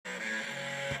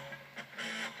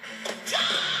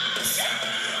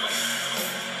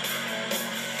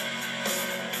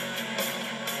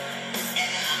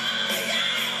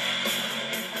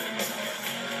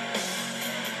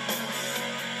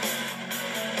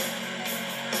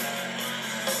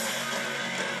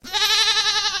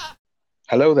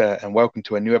Hello there, and welcome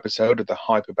to a new episode of the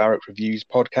Hyperbaric Reviews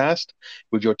podcast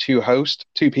with your two hosts,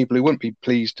 two people who wouldn't be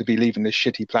pleased to be leaving this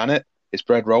shitty planet. It's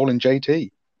Bread Roll and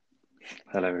JT.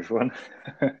 Hello, everyone.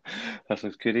 That was a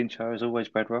good intro, as always,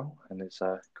 Breadroll, and it's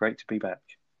great to be back.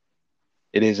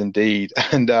 It is indeed.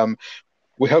 And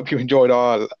we hope you enjoyed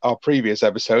our previous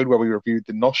episode where we reviewed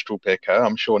The Nostril Picker.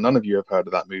 I'm sure none of you have heard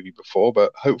of that movie before,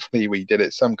 but hopefully we did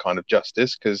it some kind of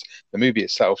justice because the movie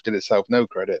itself did itself no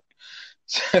credit.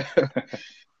 So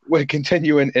we're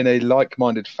continuing in a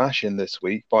like-minded fashion this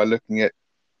week by looking at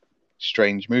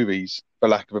strange movies, for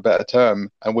lack of a better term.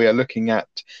 And we are looking at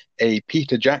a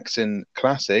Peter Jackson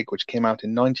classic, which came out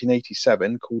in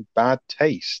 1987 called Bad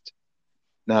Taste.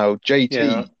 Now, Yeah,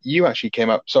 JT, you actually came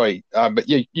up, sorry, but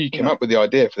you came no, up with the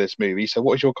idea for this movie. So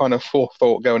what was your kind of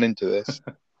forethought going into this?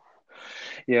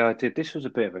 yeah, I did. This was a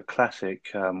bit of a classic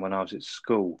when I was at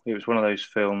school. It was one of those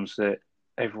films that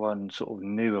everyone sort of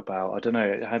knew about. I don't know,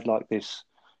 it had like this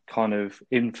kind of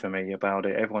infamy about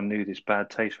it. Everyone knew this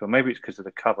bad taste film. Maybe it's because of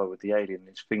the cover with the alien,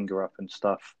 his finger up and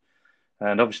stuff.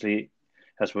 And obviously,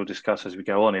 as we'll discuss as we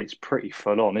go on, it's pretty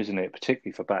full on, isn't it?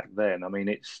 Particularly for back then. I mean,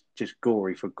 it's just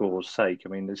gory for gore's sake. I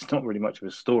mean, there's not really much of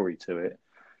a story to it.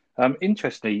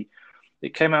 Interestingly,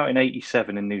 it came out in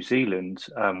 '87 in New Zealand.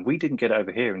 We didn't get it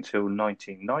over here until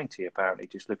 1990, apparently,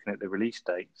 just looking at the release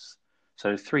dates.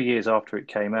 So 3 years after it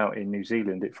came out in New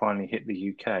Zealand, it finally hit the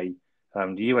UK.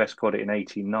 The US got it in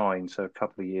 '89, so a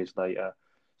couple of years later.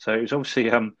 So it was obviously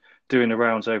doing the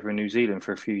rounds over in New Zealand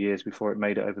for a few years before it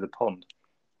made it over the pond.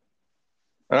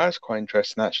 And that's quite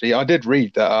interesting, actually. I did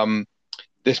read that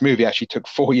this movie actually took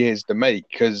 4 years to make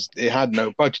because it had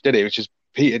no budget, did it? It was just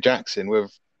Peter Jackson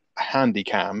with a handy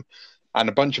cam and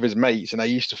a bunch of his mates, and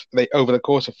they over the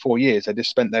course of 4 years, they just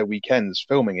spent their weekends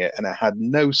filming it, and it had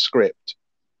no script,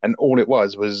 and all it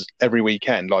was every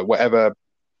weekend, like whatever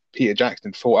Peter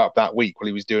Jackson thought up that week while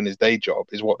he was doing his day job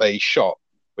is what they shot,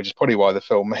 which is probably why the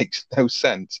film makes no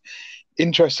sense.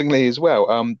 Interestingly, as well,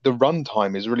 the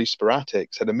runtime is really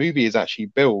sporadic, so the movie is actually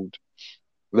billed.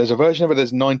 There's a version of it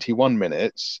that's 91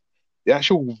 minutes. The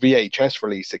actual VHS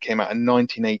release that came out in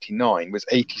 1989 was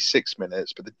 86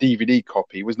 minutes, but the DVD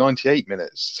copy was 98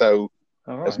 minutes. So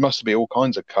All there right. must be all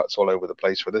kinds of cuts all over the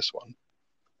place for this one.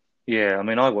 Yeah, I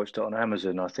mean, I watched it on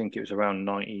Amazon. I think it was around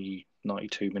 90,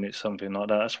 92 minutes, something like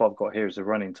that. That's what I've got here as the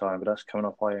running time, but that's coming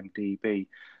off IMDb.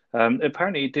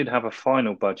 Apparently, it did have a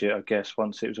final budget, I guess,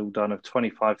 once it was all done, of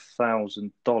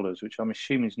 $25,000, which I'm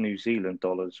assuming is New Zealand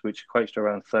dollars, which equates to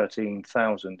around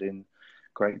 13,000 in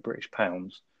Great British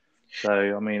pounds. So,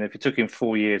 I mean, if it took him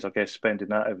 4 years, I guess spending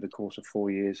that over the course of 4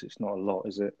 years, it's not a lot,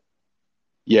 is it?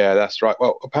 Yeah, that's right.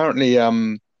 Well, apparently,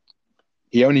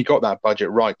 he only got that budget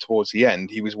right towards the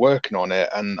end. He was working on it,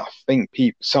 and I think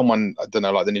someone, I don't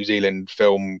know, like the New Zealand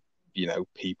film,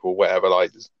 people, whatever,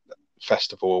 like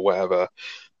festival or whatever,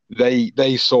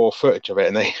 they saw footage of it,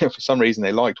 and they for some reason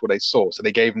they liked what they saw, so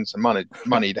they gave him some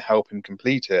money to help him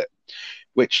complete it,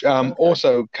 which Okay.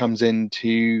 also comes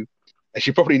into, as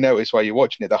you probably noticed while you're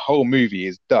watching it, the whole movie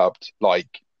is dubbed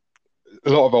like a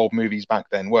lot of old movies back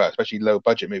then were, especially low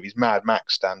budget movies. Mad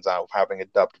Max stands out for having a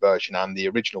dubbed version and the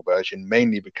original version,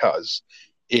 mainly because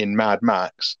in Mad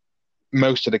Max,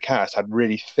 most of the cast had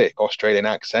really thick Australian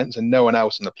accents, and no one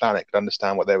else on the planet could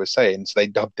understand what they were saying, so they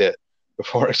dubbed it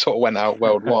before it sort of went out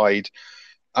worldwide.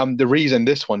 The reason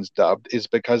this one's dubbed is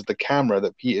because the camera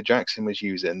that Peter Jackson was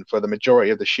using for the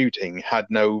majority of the shooting had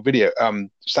no video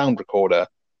sound recorder.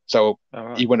 So All he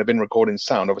right. wouldn't have been recording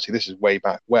sound. Obviously, this is way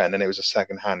back when, and it was a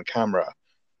second-hand camera.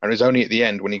 And it was only at the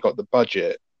end when he got the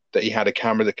budget that he had a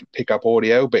camera that could pick up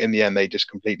audio. But in the end, they just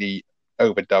completely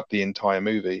overdubbed the entire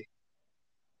movie.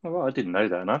 Oh, well, I didn't know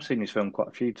that, and I've seen this film quite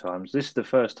a few times. This is the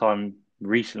first time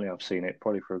recently I've seen it,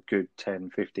 probably for a good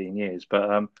 10, 15 years, but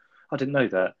I didn't know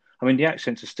that. I mean, the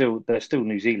accents are they're still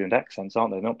New Zealand accents,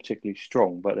 aren't they? Not particularly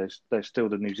strong, but they're still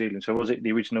the New Zealand. So was it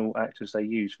the original actors they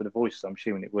used for the voices? I'm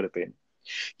assuming it would have been.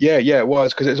 Yeah, yeah, it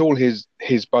was because it's all his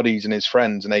buddies and his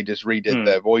friends, and they just redid Hmm.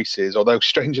 their voices. Although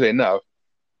strangely enough,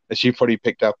 as you probably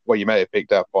picked up, well, you may have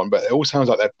picked up on, but it all sounds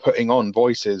like they're putting on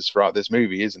voices throughout this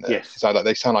movie, isn't it? Yes. So like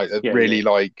they sound like they're Yeah, yeah. really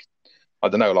like, I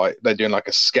don't know, like they're doing like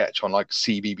a sketch on like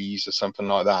CBBS or something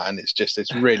like that, and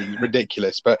it's really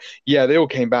ridiculous. But yeah, they all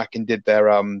came back and did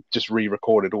their just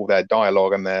re-recorded all their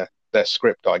dialogue and their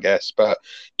script, I guess. But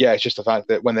yeah, it's just the fact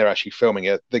that when they're actually filming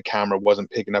it, the camera wasn't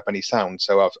picking up any sound,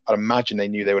 so I'd imagine they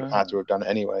knew they would have had to Ah. have done it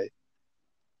anyway.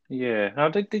 Yeah, no,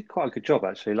 they did quite a good job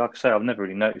actually. Like I say, I've never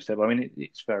really noticed it, but I mean,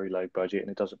 it's very low budget and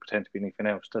it doesn't pretend to be anything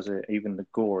else, does it? Even the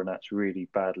gore and that's really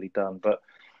badly done. But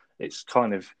it's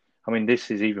kind of, I mean, this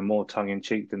is even more tongue in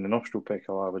cheek than the Nostril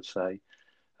Picker, I would say.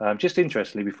 Just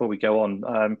interestingly, before we go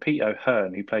on, Pete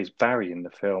O'Hearn, who plays Barry in the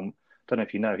film, don't know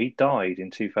if you know, he died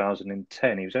in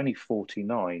 2010. He was only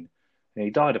 49. And he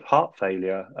died of heart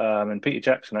failure. And Peter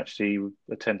Jackson actually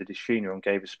attended his funeral and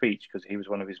gave a speech because he was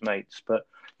one of his mates. But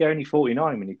yeah, only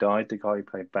 49 when he died, the guy who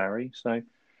played Barry. So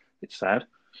it's sad.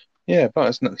 Yeah,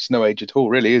 but it's no age at all,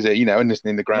 really, is it? In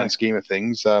the No. grand scheme of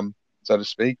things, so to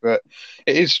speak. But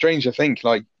it is strange to think,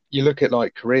 like, you look at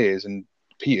like careers and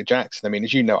Peter Jackson. I mean,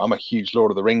 as you know, I'm a huge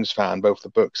Lord of the Rings fan, both the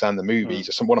books and the Mm. movies.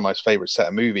 It's one of my favorite set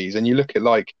of movies. And you look at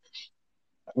like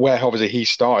where obviously he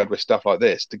started with stuff like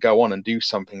this to go on and do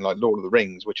something like Lord of the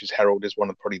Rings, which is heralded as one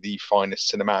of probably the finest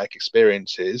cinematic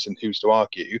experiences, and who's to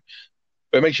argue?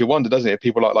 But it makes you wonder, doesn't it?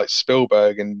 People like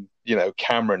Spielberg and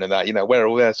Cameron and that, where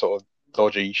all their sort of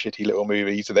dodgy, shitty little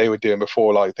movies that they were doing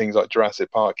before, like things like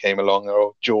Jurassic Park came along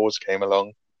or Jaws came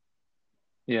along.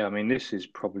 Yeah, I mean, this is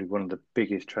probably one of the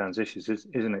biggest transitions,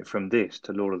 isn't it, from this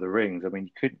to Lord of the Rings? I mean,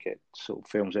 you couldn't get sort of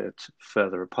films that are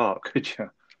further apart, could you?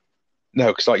 No,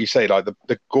 because like you say, like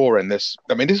the gore in this,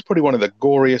 I mean, this is probably one of the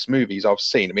goriest movies I've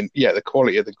seen. I mean, yeah, the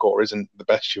quality of the gore isn't the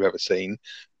best you've ever seen,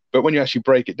 but when you actually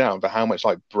break it down for how much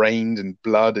like brains and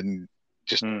blood and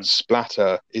just Mm.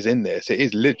 splatter is in this, it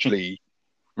is literally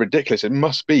ridiculous. It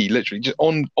must be literally just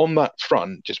on that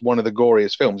front, just one of the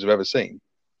goriest films I've ever seen.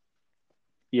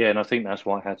 Yeah, and I think that's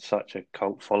why it had such a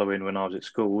cult following when I was at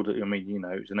school. I mean,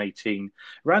 it was an 18.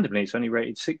 Randomly, it's only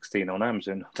rated 16 on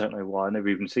Amazon. I don't know why. I never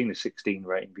even seen a 16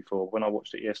 rating before. When I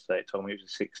watched it yesterday, it told me it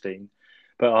was a 16.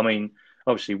 But I mean,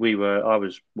 obviously, I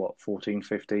was, what, 14,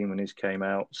 15 when this came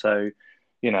out. So,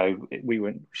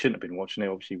 shouldn't have been watching it.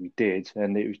 Obviously, we did.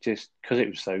 And it was just because it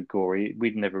was so gory,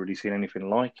 we'd never really seen anything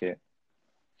like it.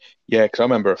 Yeah, because I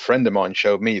remember a friend of mine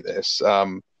showed me this.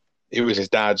 It was his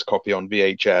dad's copy on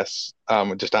VHS.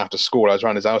 Just after school, I was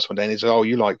around his house one day, and he said, "Oh,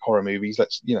 you like horror movies?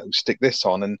 Let's, stick this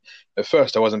on." And at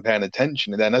first, I wasn't paying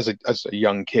attention, and then as a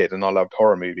young kid, and I loved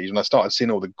horror movies, when I started seeing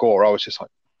all the gore, I was just like,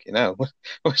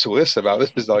 what's all this about?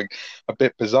 This is like a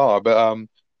bit bizarre, but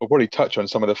we'll probably touch on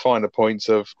some of the finer points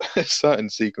of certain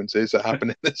sequences that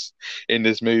happen in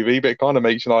this movie. But it kind of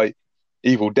makes like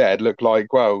Evil Dead look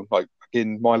like, well, like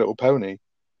in My Little Pony.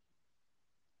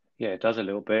 Yeah, it does a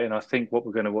little bit, and I think what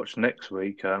we're going to watch next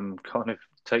week kind of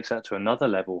takes that to another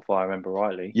level, if I remember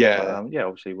rightly. But Yeah, yeah,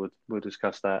 obviously we'll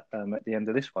discuss that at the end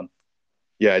of this one.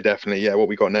 yeah, definitely. Yeah, what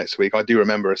we got next week. I do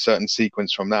remember a certain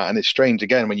sequence from that, and it's strange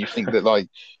again when you think that like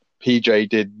PJ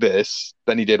did this,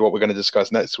 then he did what we're going to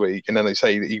discuss next week, and then they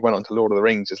say that he went on to Lord of the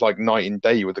Rings. It's like night and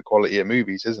day with the quality of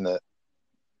movies, isn't it?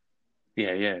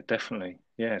 Yeah, yeah, definitely.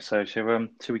 Yeah, so shall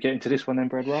we get into this one then,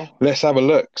 Bread Roll? Let's have a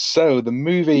look. So the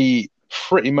movie,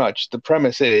 pretty much, the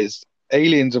premise is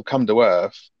aliens have come to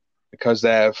Earth because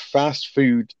their fast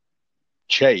food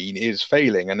chain is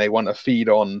failing, and they want to feed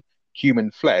on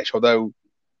human flesh. Although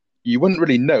you wouldn't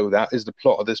really know that is the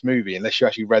plot of this movie unless you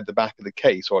actually read the back of the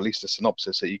case, or at least a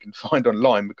synopsis that you can find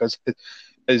online, because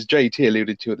as JT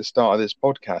alluded to at the start of this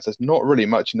podcast, there's not really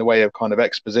much in the way of kind of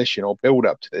exposition or build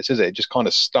up to this, is it? It just kind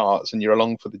of starts and you're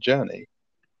along for the journey.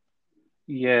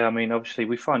 Yeah, I mean, obviously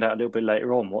we find out a little bit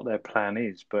later on what their plan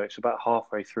is, but it's about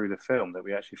halfway through the film that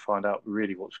we actually find out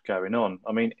really what's going on.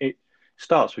 I mean, it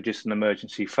starts with just an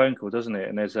emergency phone call, doesn't it?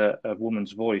 And there's a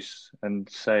woman's voice and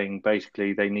saying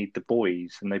basically they need the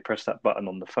boys, and they press that button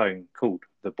on the phone called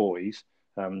the boys,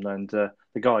 and the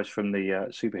guys from the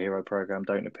superhero program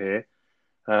don't appear.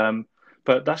 Um,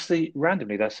 but that's the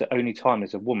only time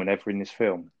there's a woman ever in this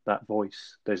film. That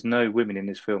voice. There's no women in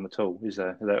this film at all, is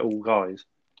there? They're all guys.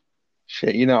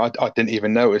 Shit, I didn't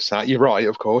even notice that. You're right,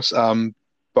 of course.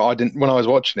 But I didn't when I was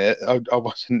watching it. I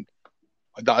wasn't.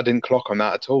 I didn't clock on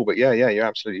that at all. But yeah, you're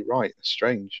absolutely right. It's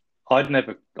strange. I'd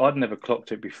never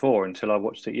clocked it before until I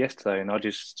watched it yesterday, and I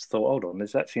just thought, hold on,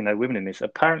 there's actually no women in this.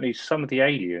 Apparently, some of the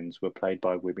aliens were played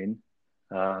by women.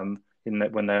 In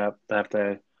that when they have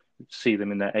their see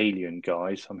them in their alien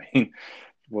guise. I mean,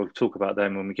 we'll talk about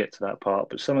them when we get to that part.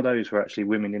 But some of those were actually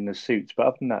women in the suits. But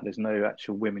other than that, there's no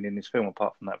actual women in this film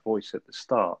apart from that voice at the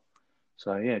start.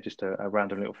 So yeah, just a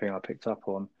random little thing I picked up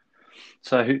on.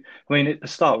 So, I mean, at the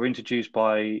start, we're introduced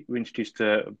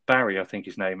to Barry, I think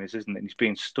his name is, isn't it? And he's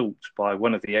being stalked by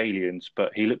one of the aliens,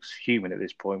 but he looks human at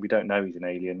this point. We don't know he's an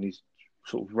alien. He's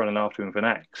sort of running after him with an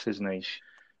axe, isn't he?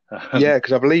 Yeah, Um,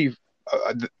 because I believe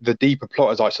the deeper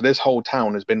plot is like, so this whole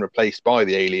town has been replaced by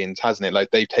the aliens, hasn't it?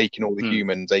 Like they've taken all the hmm.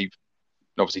 humans, they've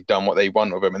obviously done what they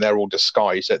want with them, and they're all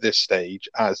disguised at this stage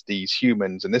as these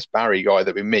humans. And this Barry guy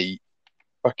that we meet,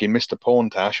 fucking Mr.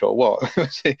 Porntash or what?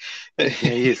 Yeah,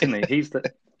 he is, isn't he?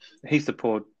 He's the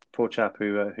poor chap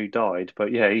who died,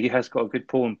 but yeah, he has got a good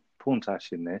porn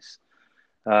tash in this.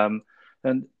 Um,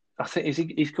 and I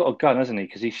think he's got a gun, hasn't he?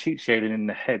 Because he shoots the alien in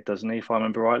the head, doesn't he? If I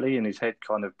remember rightly, and his head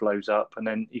kind of blows up, and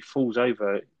then he falls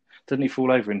over. doesn't he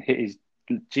fall over and hit his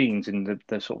jeans, and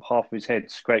the sort of half of his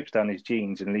head scrapes down his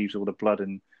jeans and leaves all the blood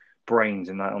and brains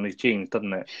and that on his jeans,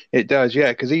 doesn't it? It does,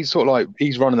 yeah, because he's sort of like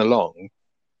he's running along,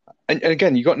 and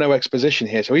again, you got no exposition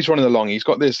here, so he's running along. He's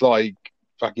got this like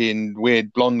fucking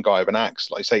weird blonde guy with an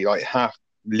axe, like say, like half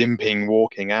limping,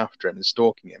 walking after him and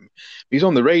stalking him. He's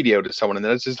on the radio to someone, and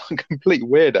there's this like complete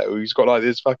weirdo who's got like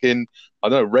this fucking I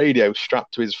don't know radio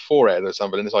strapped to his forehead or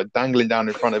something, and it's like dangling down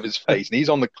in front of his face, and he's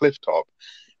on the cliff top.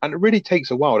 And it really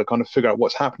takes a while to kind of figure out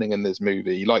what's happening in this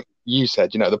movie. Like you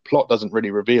said, the plot doesn't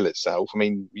really reveal itself. I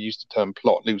mean, we used the term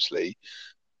plot loosely.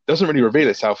 Doesn't really reveal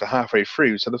itself for halfway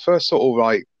through. So the first sort of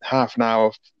like half an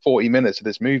hour, 40 minutes of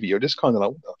this movie, you're just kind of like,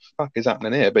 what the fuck is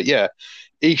happening here? But yeah,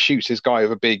 he shoots this guy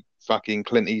with a big fucking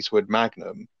Clint Eastwood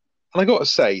Magnum. And I got to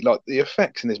say, like the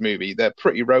effects in this movie, they're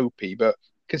pretty ropey, but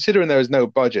considering there was no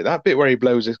budget, that bit where he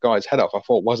blows this guy's head off, I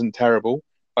thought wasn't terrible.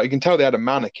 Like you can tell they had a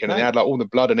mannequin and they No, had like all the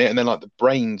blood in it and then like the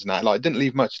brains and that. Like it didn't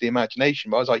leave much to the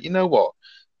imagination. But I was like, you know what?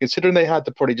 Considering they had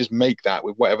to probably just make that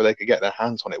with whatever they could get their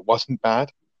hands on, it wasn't bad.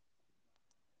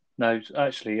 no,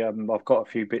 actually, I've got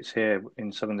a few bits here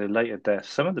in some of the later deaths.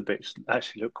 Some of the bits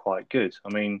actually look quite good.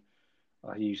 I mean,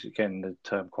 I use again the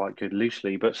term quite good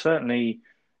loosely, but certainly,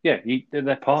 yeah,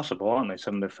 they're passable, aren't they?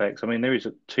 Some of the effects. I mean, there is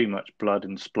too much blood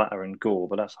and splatter and gore,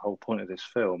 but that's the whole point of this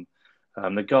film.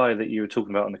 The guy that you were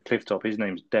talking about on the cliff top, his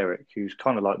name's Derek, who's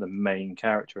kind of like the main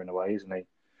character in a way, isn't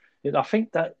he? I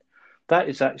think that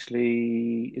is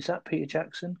actually is that Peter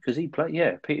Jackson? Because he played,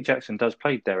 yeah, Peter Jackson does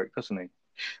play Derek, doesn't he?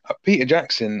 Peter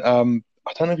Jackson, I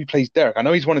don't know if he plays Derek. I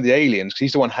know he's one of the aliens because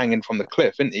he's the one hanging from the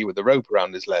cliff, isn't he, with the rope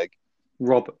around his leg?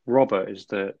 Robert is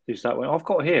that one I've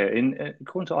got here in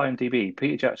according to IMDb.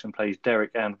 Peter Jackson plays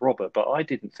Derek and Robert, but I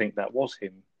didn't think that was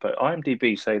him. But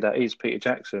IMDb say that is Peter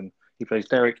Jackson. He plays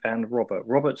Derek and Robert.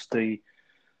 Robert's the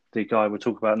guy we're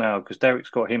talking about now because Derek's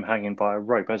got him hanging by a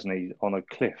rope, hasn't he, on a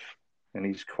cliff, and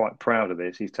he's quite proud of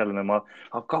this. He's telling them,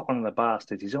 "I've got one of the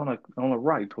bastards. He's on a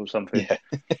rope or something." Yeah.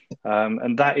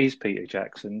 And that is Peter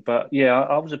Jackson. But yeah,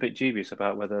 I was a bit dubious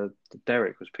about whether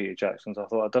Derek was Peter Jackson's. I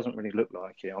thought it doesn't really look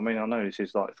like it. I mean, I know this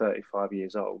is like 35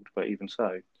 years old, but even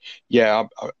so. Yeah,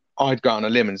 I'd go on a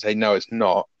limb and say no, it's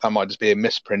not. That might just be a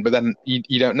misprint. But then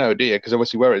you don't know, do you? Because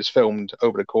obviously, where it's filmed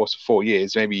over the course of 4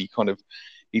 years, maybe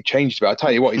he changed a bit. I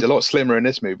tell you what, he's a lot slimmer in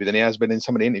this movie than he has been in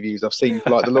some of the interviews I've seen for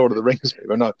like the Lord of the Rings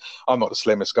movie. I'm not the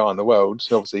slimmest guy in the world.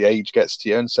 So obviously, age gets to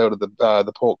you, and so do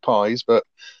the pork pies. But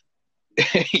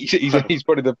he's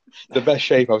probably the best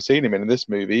shape I've seen him in this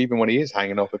movie, even when he is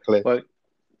hanging off a cliff. Well,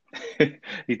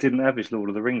 he didn't have his Lord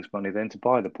of the Rings money then to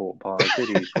buy the pork pies, did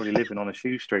he? He's probably living on a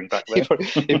shoestring back then.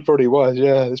 It probably was,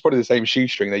 yeah. It's probably the same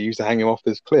shoestring they used to hang him off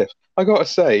this cliff. I got to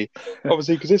say,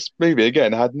 obviously, because this movie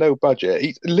again had no budget,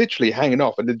 he's literally hanging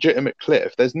off a legitimate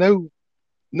cliff. There's no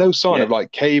sign of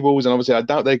like cables, and obviously, I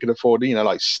doubt they could afford,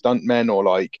 like stuntmen or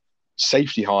like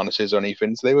safety harnesses or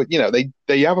anything. So they were,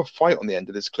 they have a fight on the end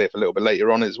of this cliff a little bit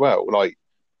later on as well, like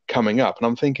coming up. And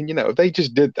I'm thinking, if they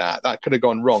just did that, that could have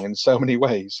gone wrong in so many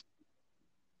ways.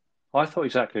 I thought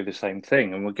exactly the same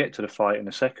thing, and we'll get to the fight in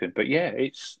a second. But yeah,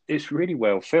 it's really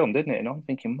well filmed, isn't it? And I'm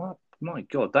thinking, my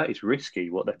God, that is risky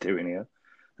what they're doing here,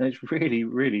 and it's really,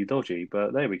 really dodgy.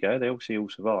 But there we go. They obviously all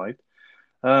survived.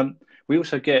 We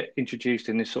also get introduced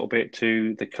in this sort of bit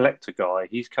to the collector guy.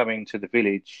 He's coming to the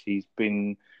village. He's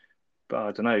been,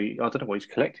 I don't know what he's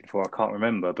collecting for. I can't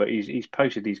remember, but he's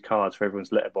posted these cards for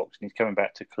everyone's letterbox, and he's coming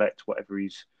back to collect whatever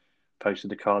he's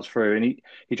posted the cards through. And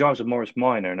he drives a Morris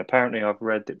Minor, and apparently I've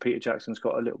read that Peter Jackson's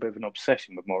got a little bit of an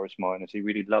obsession with Morris Minors. He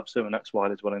really loves them, and that's why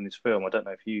there's one in this film. I don't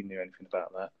know if you knew anything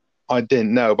about that. I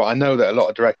didn't know, but I know that a lot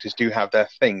of directors do have their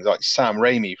things, like Sam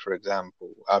Raimi, for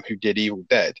example, who did Evil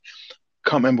Dead.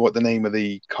 Can't remember what the name of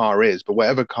the car is, but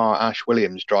whatever car Ash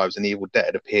Williams drives in Evil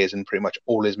Dead appears in pretty much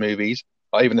all his movies.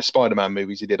 Like even the Spider-Man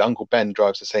movies he did, Uncle Ben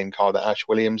drives the same car that Ash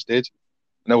Williams did.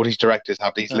 And all these directors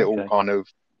have these little kind of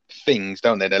things,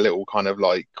 don't they? They're little kind of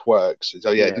like quirks.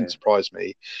 So yeah, it didn't surprise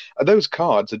me. Those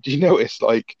cards, do you notice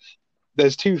like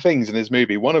there's two things in this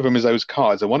movie? One of them is those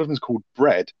cards, and one of them is called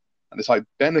bread. And it's like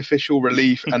Beneficial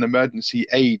Relief and Emergency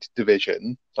Aid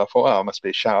Division. So I thought, it must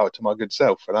be a shout out to my good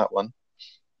self for that one.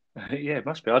 Yeah, it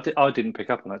must be. I didn't pick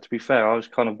up on that. To be fair, I was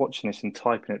kind of watching this and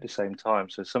typing at the same time,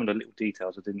 so some of the little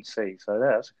details I didn't see. So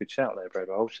yeah, that's a good shout there, Brad.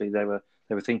 Obviously, they were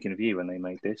thinking of you when they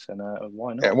made this, and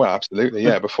why not? Yeah, well, absolutely,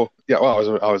 yeah. I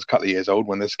was a couple of years old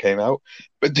when this came out.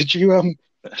 But did you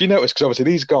notice? Because obviously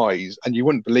these guys, and you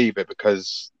wouldn't believe it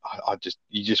because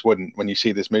you just wouldn't when you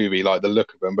see this movie, like the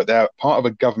look of them. But they're part of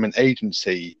a government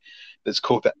agency that's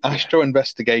called the Astro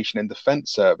Investigation and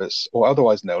Defense Service, or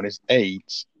otherwise known as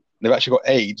AIDS. They've actually got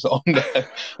AIDS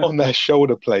on their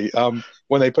shoulder plate.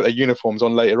 When they put their uniforms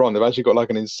on later on, they've actually got like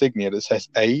an insignia that says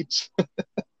AIDS.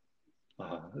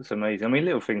 Oh, that's amazing. I mean,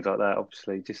 little things like that,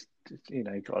 obviously, just you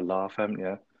got to laugh, haven't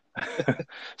you?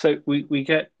 So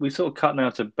we sort of cut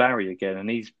now to Barry again, and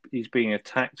he's being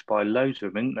attacked by loads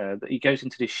of them, isn't there? He goes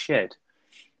into this shed,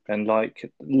 and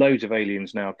like loads of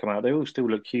aliens now come out. They all still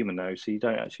look human though, so you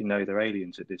don't actually know they're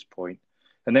aliens at this point.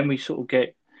 And then we sort of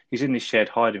get he's in this shed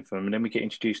hiding from them, and then we get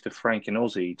introduced to Frank and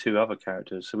Ozzy, two other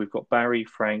characters. So we've got Barry,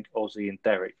 Frank, Ozzy, and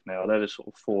Derek now. They're the sort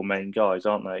of four main guys,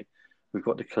 aren't they? We've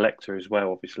got the collector as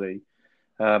well, obviously.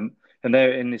 Um, and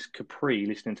they're in this Capri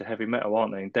listening to heavy metal,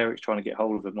 aren't they? And Derek's trying to get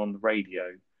hold of them on the radio.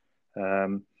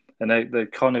 Um, and they're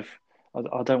kind of,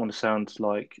 I don't want to sound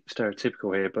like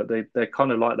stereotypical here, but they're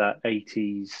kind of like that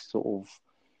 80s sort of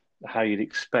how you'd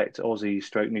expect Aussie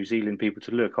stroke New Zealand people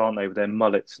to look, aren't they? With their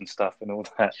mullets and stuff and all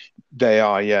that. They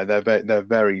are, yeah. They're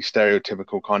very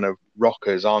stereotypical kind of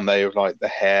rockers, aren't they? With like the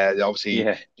hair, obviously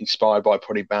Yeah. inspired by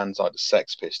probably bands like the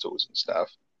Sex Pistols and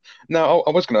stuff. Now, I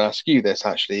was going to ask you this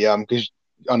actually, because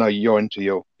I know you're into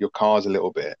your cars a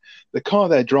little bit. The car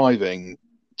they're driving,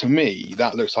 to me,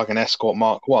 that looks like an Escort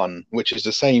Mark One, which is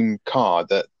the same car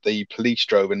that the police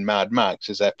drove in Mad Max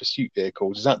as their pursuit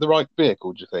vehicles. Is that the right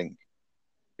vehicle, do you think?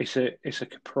 It's a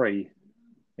Capri.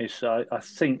 It's I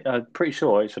think I'm pretty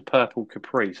sure it's a purple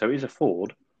Capri, so it is a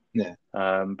Ford. Yeah.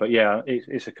 But yeah,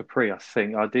 it's a Capri. I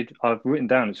think I've written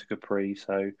down it's a Capri,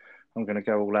 so I'm going to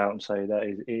go all out and say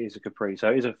it is a Capri. So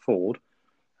it is a Ford.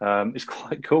 It's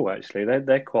quite cool actually.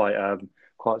 They're quite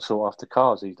sought after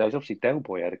cars these days. Obviously, Del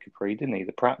Boy had a Capri, didn't he?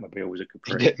 The Pratmobile was a He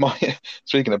Capri. did my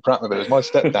Speaking of Pratmobiles, my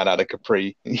stepdad had a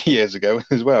Capri years ago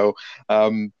as well.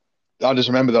 I just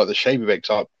remember that the shape of it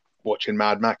 'cause I watching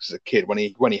Mad Max as a kid when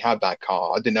he had that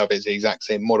car. I didn't know if it's the exact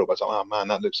same model, but I was like, oh man,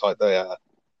 that looks like the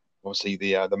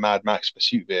Mad Max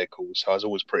pursuit vehicle. So I was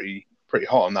always pretty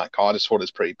hot on that car. I just thought it was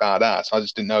pretty badass. I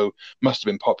just didn't know must have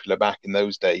been popular back in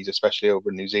those days, especially over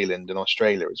in New Zealand and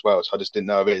Australia as well. So I just didn't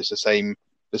know if it's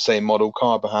the same model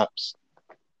car perhaps.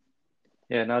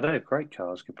 Yeah, no, they're great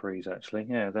cars, Capris actually.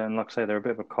 Yeah, then like I say, they're a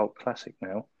bit of a cult classic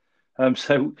now.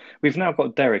 So we've now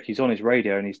got Derek. He's on his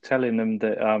radio and he's telling them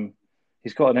that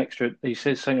he's got an extra. He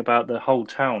says something about the whole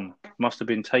town must have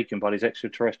been taken by these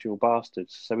extraterrestrial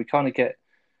bastards. So we kind of get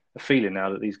a feeling now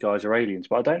that these guys are aliens,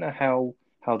 but I don't know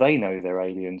how they know they're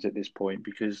aliens at this point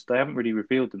because they haven't really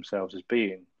revealed themselves as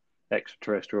being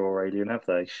extraterrestrial or alien, have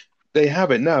they? They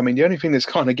haven't. No, I mean the only thing that's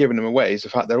kind of given them away is the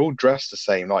fact they're all dressed the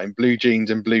same, like in blue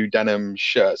jeans and blue denim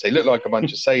shirts. They look like a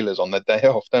bunch of sailors on their day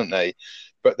off, don't they?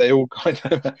 But they all kind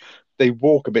of they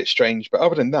walk a bit strange. But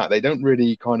other than that, they don't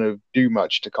really kind of do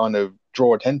much to kind of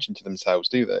draw attention to themselves,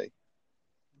 do they?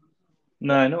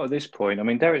 No, not at this point. I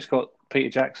mean, Derek's got Peter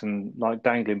Jackson like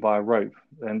dangling by a rope,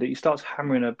 and he starts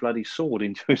hammering a bloody sword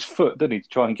into his foot, doesn't he, to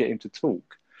try and get him to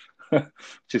talk, which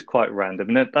is quite random.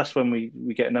 And that's when we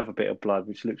get another bit of blood,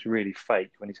 which looks really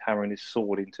fake when he's hammering his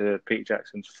sword into Peter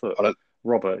Jackson's foot. I don't,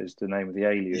 Robert is the name of the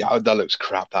alien. yeah, that looks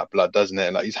crap. That blood, doesn't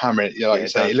it? Like he's hammering it. Yeah, like Yeah, you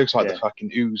it say, it does. looks like the Yeah.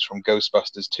 fucking ooze from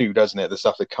Ghostbusters 2, doesn't it? The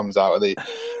stuff that comes out of the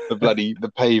bloody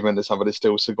the pavement of somebody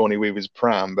still Sigourney Weaver's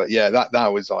pram. But yeah, that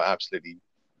was like absolutely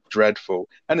dreadful.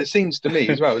 And it seems to me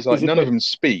as well, it's like He's a none of bit them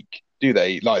speak, do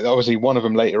they? Like obviously one of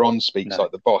them later on speaks no.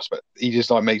 like the boss, but he just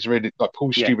like makes really like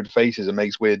pulls Yeah. stupid faces and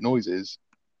makes weird noises.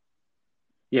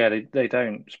 Yeah, they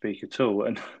don't speak at all.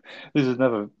 And this is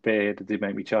another bit here that did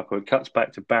make me chuckle. It cuts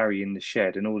back to Barry in the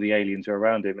shed, and all the aliens are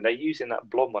around him, and they're using that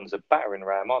blonde one as a battering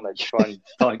ram, aren't they? To try and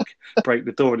like break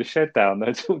the door of the shed down.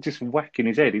 They're sort of just whacking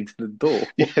his head into the door.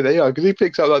 Yeah, they are because he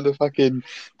picks up like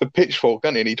the pitchfork,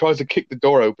 doesn't he? And he tries to kick the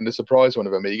door open to surprise one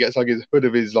of them. And he gets like his hood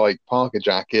of his like Parker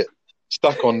jacket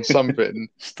stuck on something.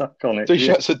 Stuck on it. So he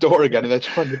Yeah. shuts the door again, and they're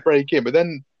trying to break in. But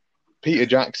then Peter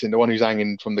Jackson, the one who's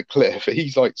hanging from the cliff,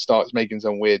 he's like starts making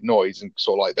some weird noise, and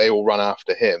sort of like they all run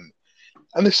after him.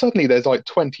 And then suddenly there's like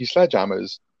 20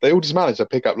 sledgehammers. They all just manage to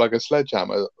pick up like a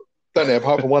sledgehammer, don't they?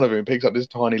 Apart from one of them who picks up this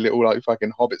tiny little like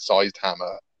fucking hobbit-sized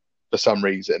hammer for some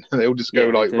reason, and they all just go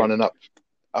Yeah, they like do. running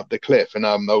up the cliff. And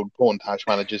old Porntash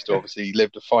manages to obviously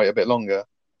live to fight a bit longer.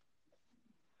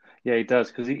 Yeah, he does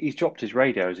because he's dropped his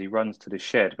radio as he runs to the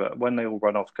shed. But when they all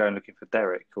run off going looking for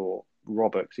Derek or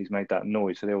Robert because he's made that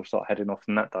noise, so they all start heading off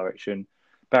in that direction.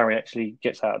 Barry actually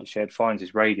gets out of the shed, finds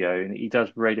his radio, and he does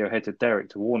radio head to Derek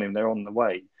to warn him they're on the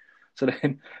way. So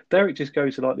then Derek just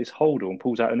goes to like this holder and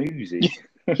pulls out an Uzi.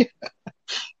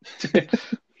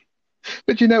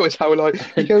 But you notice how like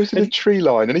he goes to the tree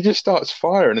line and he just starts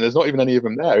firing, and there's not even any of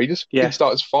them there. He just Yeah,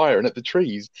 starts firing at the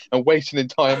trees and wastes an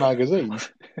entire magazine.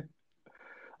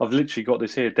 I've literally got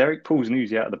this here. Derek pulls an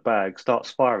Uzi out of the bag,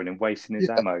 starts firing and wasting his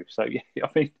Yeah, ammo. So yeah, I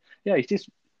mean, yeah, he's just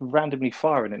randomly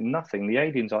firing at nothing. The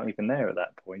aliens aren't even there at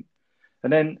that point.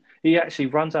 And then he actually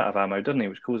runs out of ammo, doesn't he?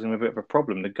 Which causes him a bit of a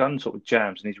problem. The gun sort of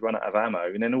jams and he's run out of ammo.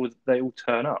 And then they all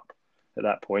turn up at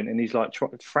that point, and he's like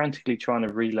frantically trying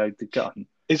to reload the gun.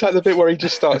 Is that the bit where he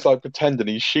just starts like pretending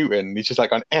he's shooting? And he's just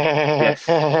like going, Yes.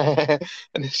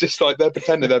 and it's just like they're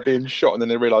pretending they're being shot, and then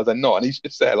they realise they're not, and he's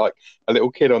just there like a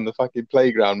little kid on the fucking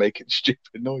playground making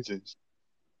stupid noises.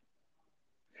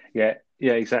 Yeah,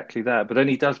 yeah, exactly that. But then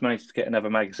he does manage to get another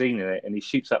magazine in it, and he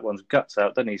shoots that one's guts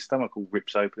out. Then his stomach all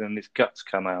rips open, and his guts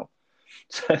come out.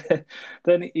 So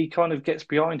then he kind of gets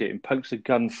behind it and pokes a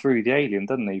gun through the alien,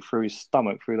 doesn't he? Through his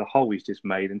stomach, through the hole he's just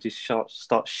made, and just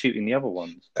starts shooting the other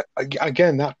ones.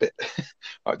 Again, that bit,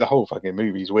 like, the whole fucking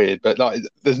movie's weird, but like,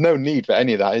 there's no need for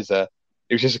any of that, is there?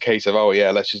 It was just a case of, oh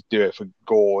yeah, let's just do it for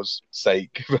gore's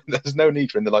sake. But there's no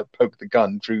need for him to like poke the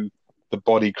gun through the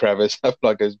body crevice of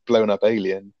like a blown up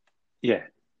alien. Yeah,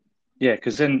 yeah,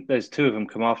 because then there's two of them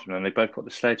come after him, and they both got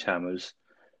the sledgehammers,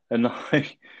 and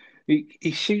like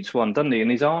he shoots one, doesn't he? And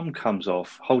his arm comes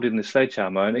off, holding the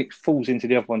sledgehammer, and it falls into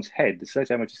the other one's head. The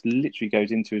sledgehammer just literally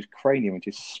goes into his cranium and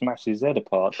just smashes his head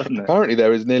apart, doesn't it? Apparently,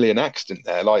 there was nearly an accident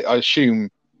there. Like, I assume,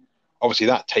 obviously,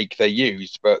 that take they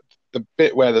used, but the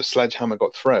bit where the sledgehammer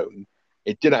got thrown,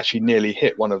 it did actually nearly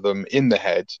hit one of them in the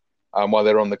head while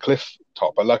they were on the cliff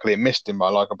top. But luckily, it missed him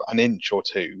by like an inch or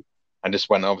two, and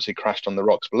just went obviously crashed on the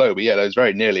rocks below. But yeah, there was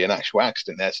very nearly an actual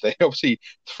accident there. So they obviously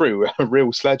threw a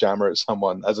real sledgehammer at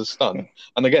someone as a stunt.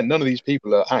 And again, none of these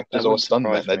people are actors or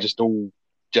stuntmen. They're just all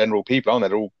general people, aren't they?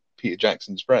 They're all Peter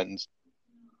Jackson's friends.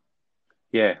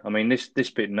 Yeah, I mean this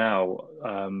bit now,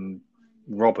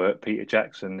 Robert, Peter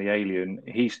Jackson, the alien,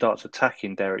 he starts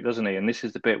attacking Derek, doesn't he? And this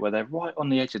is the bit where they're right on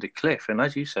the edge of the cliff. And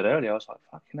as you said earlier, I was like,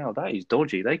 fucking hell, that is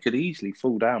dodgy. They could easily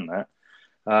fall down that.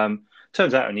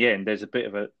 Turns out in the end, there's a bit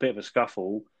of a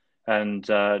scuffle, and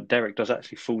Derek does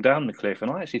actually fall down the cliff.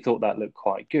 And I actually thought that looked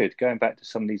quite good. Going back to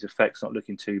some of these effects not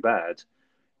looking too bad,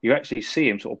 you actually see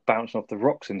him sort of bouncing off the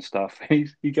rocks and stuff.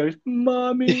 He goes,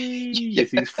 "Mummy!"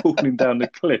 as he's falling down the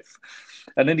cliff,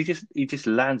 and then he just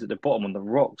lands at the bottom on the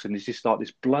rocks, and it's just like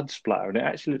this blood splatter, and it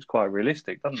actually looks quite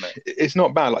realistic, doesn't it? It's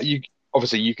not bad. Like,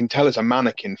 you can tell it's a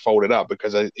mannequin folded up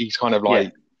because he's kind of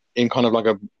like in kind of like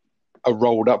a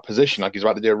rolled up position, like he's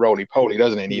about to do a roly poly,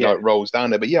 doesn't he? And he like rolls down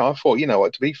there. But yeah, I thought, you know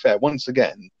what, to be fair, once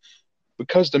again,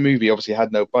 because the movie obviously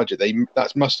had no budget,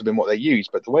 that must have been what they used,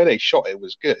 but the way they shot it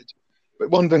was good. But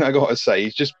one thing I got to say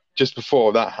is just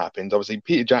before that happened, obviously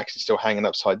Peter Jackson's still hanging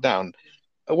upside down.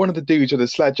 One of the dudes with the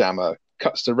sledgehammer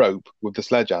cuts the rope with the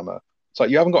sledgehammer. It's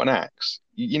like, you haven't got an axe.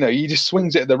 You know, he just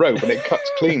swings it at the rope and it cuts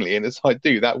cleanly. And it's like,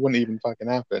 dude, that wouldn't even fucking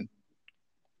happen.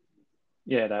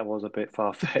 Yeah, that was a bit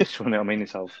far-fetched, wasn't it? I mean,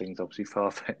 this whole thing's obviously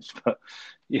far-fetched, but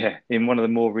yeah, in one of the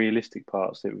more realistic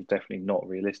parts, it was definitely not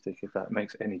realistic, if that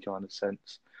makes any kind of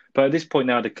sense. But at this point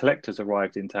now, the collector's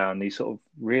arrived in town, and he sort of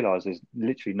realises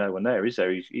literally no one there, is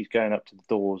there? He's going up to the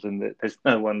doors, and there's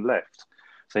no one left.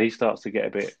 So he starts to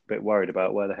get a bit worried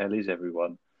about where the hell is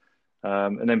everyone.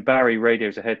 And then Barry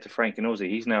radios ahead to Frank and Ozzy.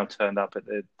 He's now turned up at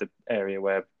the area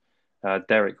where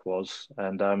Derek was,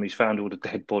 and he's found all the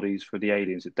dead bodies for the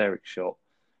aliens that Derek shot.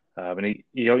 And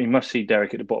he must see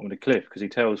Derek at the bottom of the cliff, because he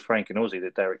tells Frank and Ozzy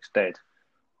that Derek's dead.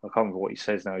 I can't remember what he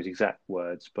says now, his exact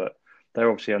words, but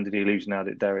they're obviously under the illusion now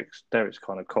that Derek's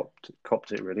kind of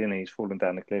copped it, really, and he's fallen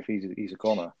down the cliff. He's a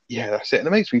goner. Yeah, that's it. And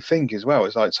it makes me think as well.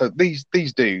 It's like, so these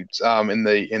dudes in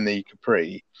the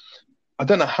Capri, I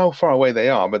don't know how far away they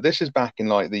are, but this is back in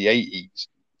like the 80s.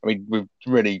 I mean, with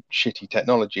really shitty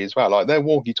technology as well. Like, their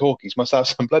walkie-talkies must have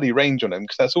some bloody range on them,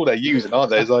 because that's all they're using, aren't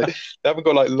they? It's like they haven't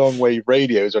got like long-wave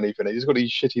radios or anything. They just got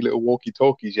these shitty little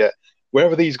walkie-talkies yet.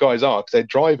 Wherever these guys are, because they're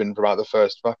driving for about the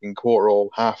first fucking quarter or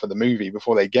half of the movie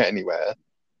before they get anywhere,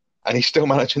 and he's still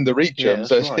managing to reach them.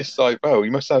 So it's just like, oh,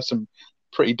 you must have some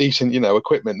pretty decent,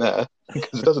 equipment there,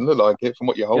 because it doesn't look like it from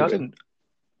what you're holding.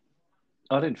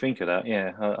 I didn't think of that.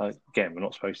 Yeah, again, we're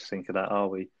not supposed to think of that, are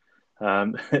we?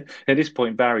 At this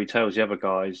point, Barry tells the other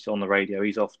guys on the radio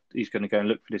he's going to go and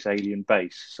look for this alien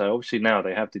base. So obviously now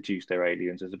they have deduced they're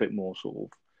aliens. There's a bit more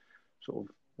sort of,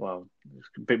 well, it's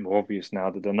a bit more obvious now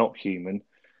that they're not human.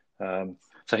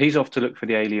 So he's off to look for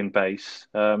the alien base.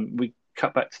 We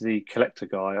cut back to the collector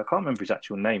guy. I can't remember his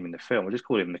actual name in the film. I just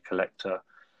call him the collector.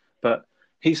 But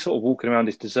he's sort of walking around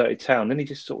this deserted town. Then he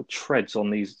just sort of treads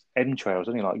on these entrails,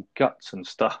 and like guts and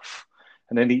stuff.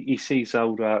 And then he sees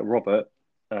old Robert,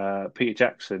 Peter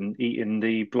Jackson, eating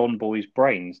the blonde boy's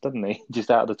brains, doesn't he? Just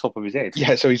out of the top of his head.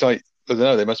 Yeah, so he's like, I don't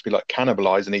know, they must be like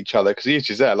cannibalizing each other, because he's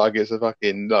just there like it's a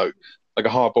fucking, like like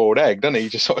a hard-boiled egg, doesn't he? He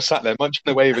just sort of sat there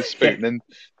munching away with a Yeah, spoon. And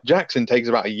Jackson takes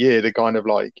about a year to kind of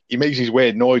like he makes these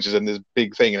weird noises and this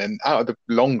big thing, and then out of the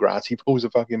long grass he pulls a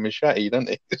fucking machete, doesn't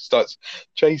he? He starts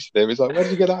chasing him. It's like, where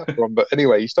did you get that from? But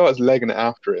anyway, he starts legging it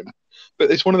after him.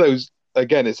 But it's one of those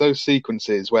again, it's those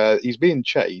sequences where he's being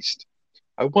chased.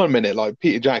 At one minute, like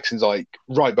Peter Jackson's like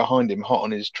right behind him, hot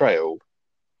on his trail,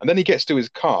 and then he gets to his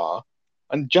car,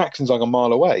 and Jackson's like a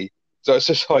mile away. So it's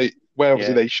just like where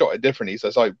obviously yeah, they shot it differently. So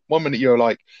it's like one minute you're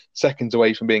like seconds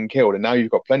away from being killed, and now you've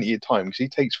got plenty of time because he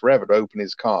takes forever to open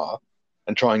his car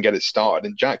and try and get it started,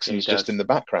 and he Jackson's just in does. the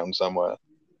background somewhere.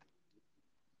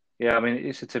 Yeah, I mean,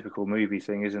 it's a typical movie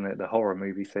thing, isn't it? The horror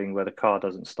movie thing where the car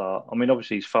doesn't start. I mean,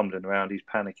 obviously he's fumbling around, he's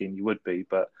panicking, you would be,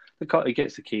 but the car, he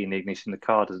gets the key in the ignition, the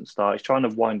car doesn't start. He's trying to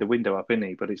wind the window up, isn't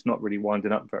he? But it's not really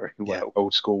winding up very Yeah, well.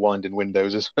 old school winding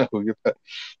windows as well.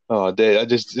 Oh dear,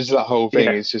 just that whole thing.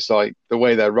 Yeah, It's just like the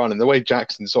way they're running, the way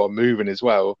Jackson's sort of moving as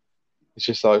well. It's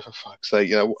just like for fuck's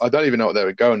sake, I don't even know what they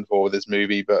were going for with this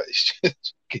movie, but it's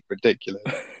just ridiculous.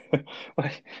 well,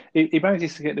 he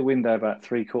manages to get the window about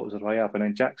three quarters of the way up, and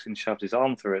then Jackson shoves his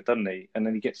arm through it, doesn't he? And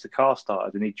then he gets the car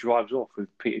started, and he drives off with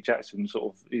Peter Jackson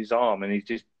sort of his arm, and he's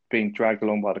just being dragged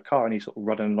along by the car, and he's sort of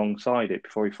running alongside it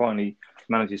before he finally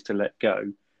manages to let go.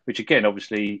 Which again,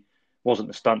 obviously, wasn't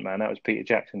the stuntman; that was Peter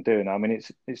Jackson doing it. I mean,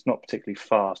 it's not particularly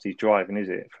fast. He's driving, is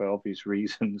it, for obvious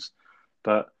reasons?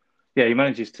 But yeah, he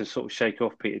manages to sort of shake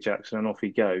off Peter Jackson, and off he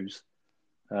goes.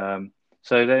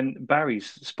 So then Barry's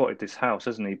spotted this house,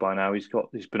 hasn't he, by now? He's got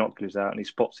his binoculars out and he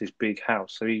spots this big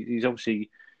house. So he's obviously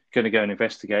going to go and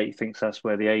investigate. He thinks that's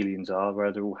where the aliens are,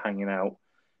 where they're all hanging out.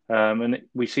 And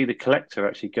we see the collector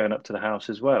actually going up to the house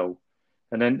as well.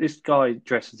 And then this guy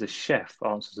dressed as a chef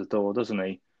answers the door, doesn't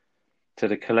he, to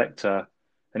the collector.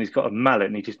 And he's got a mallet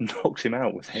and he just knocks him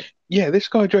out with it. Yeah, this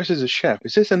guy dresses as a chef.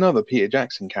 Is this another Peter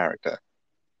Jackson character?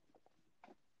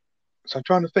 So I'm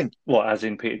trying to think. What, as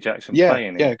in Peter Jackson Yeah,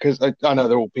 playing yeah, him? because I know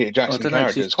they're all Peter I Jackson don't know,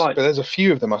 because he's characters, quite. but there's a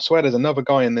few of them. I swear there's another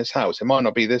guy in this house. It might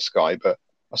not be this guy, but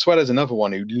I swear there's another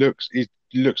one who looks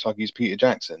like he's Peter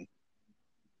Jackson.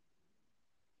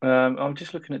 I'm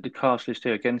just looking at the cast list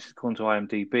here. Again, this is according to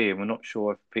IMDb, and we're not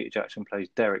sure if Peter Jackson plays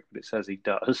Derek, but it says he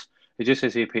does. It just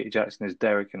says here Peter Jackson is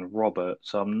Derek and Robert,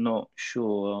 so I'm not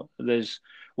sure. There's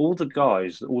all the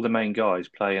guys, all the main guys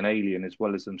play an alien as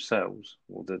well as themselves,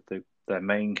 or their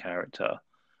main character.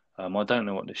 I don't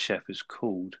know what the chef is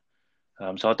called.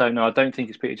 So I don't know. I don't think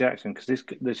it's Peter Jackson because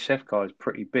the chef guy is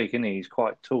pretty big, isn't he? He's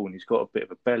quite tall and he's got a bit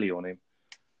of a belly on him.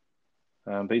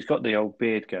 But he's got the old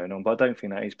beard going on, but I don't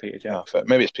think that is Peter Oh, but Jackson.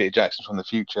 maybe it's Peter Jackson from the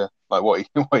future, like what he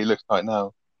what he looks like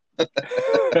now. Yeah,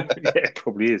 it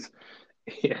probably is.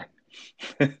 Yeah.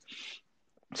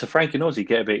 So Frank and Ozzy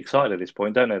get a bit excited at this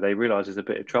point, don't they? They realise there's a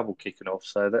bit of trouble kicking off,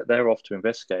 so they're off to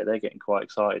investigate. They're getting quite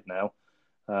excited now.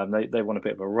 They want a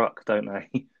bit of a ruck, don't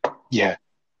they? Yeah,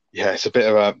 yeah, it's a bit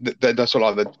of they're sort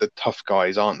of like the tough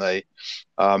guys, aren't they?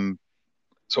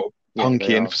 Sort of Yeah, they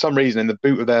punky, and are. for some reason, in the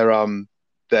boot of their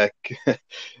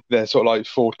their sort of like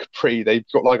Ford Capri, they've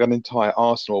got like an entire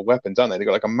arsenal of weapons, haven't they? They've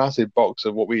got like a massive box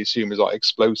of what we assume is like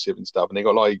explosive and stuff, and they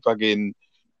got like fucking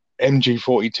MG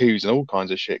 42s and all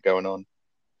kinds of shit going on.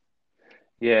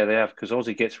 Yeah, they have, because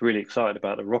Ozzy gets really excited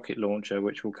about the rocket launcher,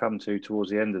 which we'll come to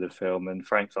towards the end of the film. And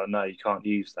Frank's like, no, you can't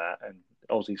use that. And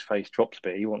Ozzy's face drops a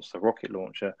bit. He wants the rocket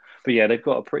launcher. But yeah, they've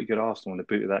got a pretty good arsenal in the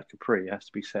boot of that Capri, has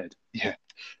to be said. Yeah.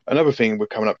 Another thing we're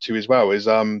coming up to as well is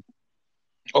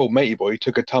old matey boy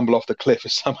took a tumble off the cliff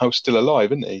is somehow still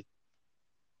alive, isn't he?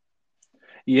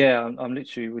 Yeah, I'm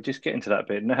literally, we're just getting to that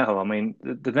bit now. I mean,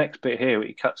 the next bit here,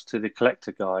 it cuts to the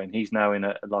collector guy, and he's now in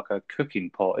a cooking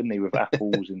pot, isn't he, with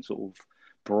apples and sort of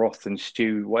broth and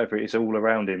stew, whatever it is, all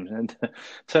around him. And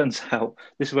turns out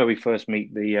this is where we first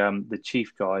meet the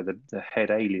chief guy, the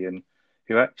head alien,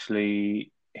 who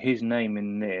actually his name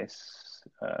in this,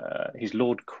 he's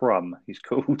Lord Crumb. He's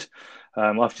called.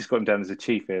 I've just got him down as a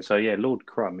chief here. So yeah, Lord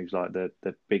Crumb. He's like the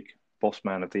big boss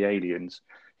man of the aliens.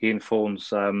 He informs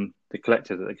the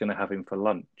collector that they're going to have him for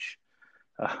lunch.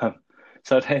 Um,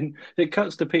 so then it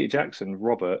cuts to Peter Jackson,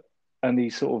 Robert, and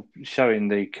he's sort of showing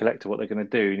the collector what they're going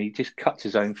to do, and he just cuts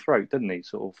his own throat, doesn't he?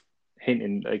 Sort of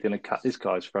hinting they're going to cut this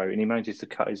guy's throat, and he manages to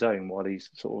cut his own while he's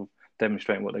sort of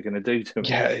demonstrating what they're going to do to him.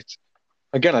 Yeah, it's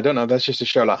again, I don't know. That's just to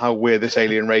show like how weird this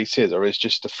alien race is, or it's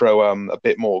just to throw a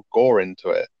bit more gore into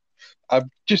it.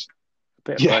 Just A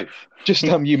bit of yeah, just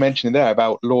both. you mentioning there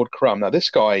about Lord Crumb. Now this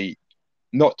guy,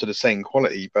 not to the same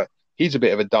quality, but he's a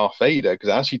bit of a Darth Vader because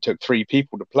it actually took three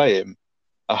people to play him.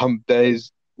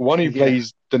 There's one who Yeah,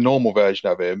 plays the normal version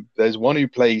of him. There's one who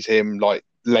plays him like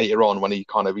later on when he's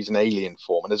an alien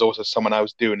form, and there's also someone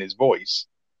else doing his voice.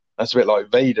 That's a bit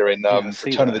like Vader in yeah, I see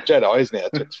Return of the that. Jedi, isn't it?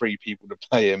 It took three people to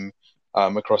play him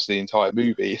across the entire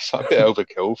movie. It's a bit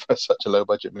overkill for such a low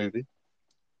budget movie.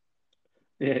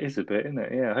 Yeah, it is a bit, isn't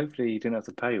it? Yeah, hopefully he didn't have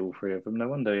to pay all three of them. No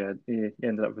wonder he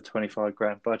ended up with a 25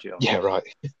 grand budget on Yeah, this. right.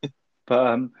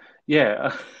 But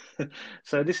yeah,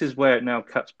 so this is where it now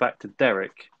cuts back to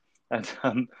Derek,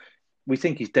 and we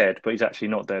think he's dead, but he's actually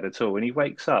not dead at all. And he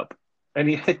wakes up,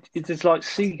 and there's like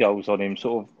seagulls on him,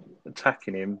 sort of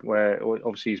attacking him. Where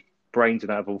obviously his brains and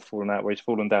that have all fallen out, where he's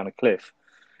fallen down a cliff,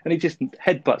 and he just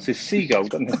headbutts this seagull,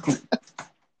 doesn't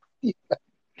he?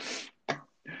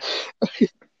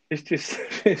 It's just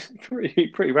it's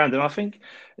pretty random. I think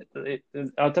I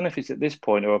don't know if it's at this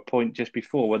point or a point just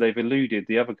before where they've eluded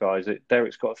the other guys that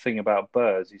Derek's got a thing about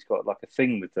birds. He's got like a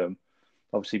thing with them.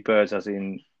 Obviously, birds as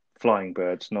in flying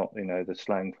birds, not the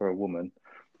slang for a woman,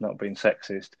 not being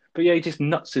sexist. But yeah, he just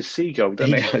nuts his seagull, He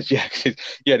doesn't he? does, yeah. 'Cause,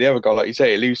 yeah, the other guy, like you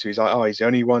say, alludes to, he's like, oh, he's the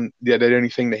only one, yeah, the only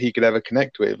thing that he could ever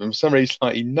connect with. And for some reason,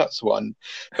 like, he nuts one,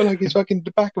 but like his fucking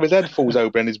the back of his head falls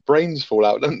open and his brains fall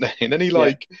out, don't they? And then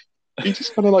Yeah. he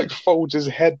just kind of like folds his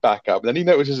head back up. And then he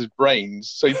notices his brains,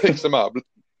 so he picks them up,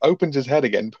 opens his head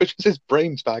again, pushes his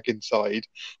brains back inside,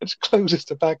 and just closes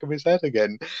the back of his head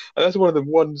again. And that's one of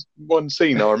the one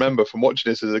scene I remember from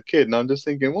watching this as a kid. And I'm just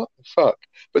thinking, what the fuck?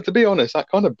 But to be honest, that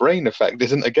kind of brain effect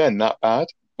isn't again that bad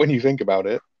when you think about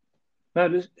it. No,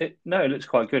 it looks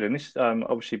quite good, and this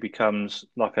obviously becomes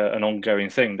like an ongoing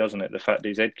thing, doesn't it? The fact that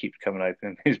his head keeps coming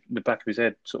open, the back of his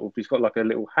head sort of, he's got like a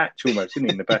little hatch almost, isn't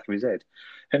he, in the back of his head,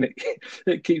 and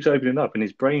it keeps opening up, and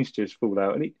his brains just fall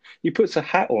out, and he puts a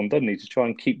hat on, doesn't he, to try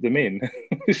and keep them in?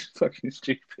 It's fucking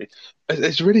stupid.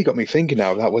 It's really got me thinking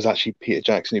now if that was actually Peter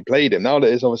Jackson who played him. Now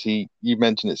that it's obviously you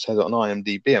mentioned it says it on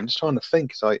IMDb, I'm just trying to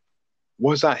think. It's like,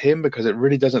 was that him? Because it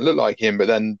really doesn't look like him. But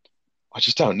then I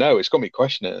just don't know. It's got me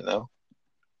questioning it now.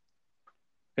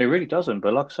 It really doesn't,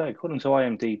 but like I say, according to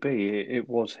IMDb, it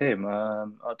was him. I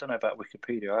don't know about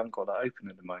Wikipedia. I haven't got that open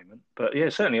at the moment, but yeah,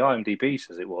 certainly IMDb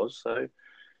says it was. So,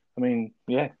 I mean,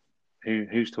 yeah,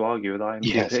 who's to argue with Yeah,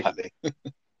 IMDb? exactly.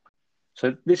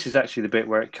 So this is actually the bit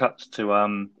where it cuts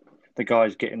to the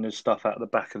guys getting the stuff out of the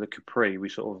back of the Capri. We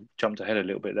sort of jumped ahead a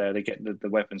little bit there. They get the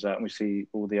weapons out, and we see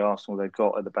all the arsenal they've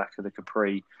got at the back of the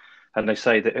Capri. And they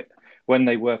say that when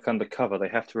they work undercover, they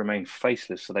have to remain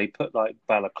faceless. So they put like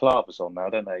balaclavas on now,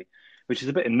 don't they? Which is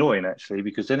a bit annoying actually,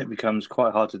 because then it becomes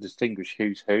quite hard to distinguish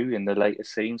who's who in the later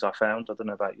scenes. I found. I don't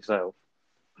know about yourself.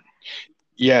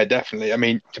 Yeah, definitely. I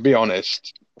mean, to be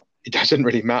honest, it doesn't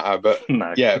really matter. But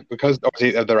No. yeah, because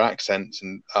obviously of their accents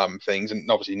and things,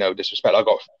 and obviously no disrespect. I've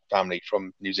got family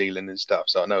from New Zealand and stuff,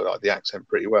 so I know like the accent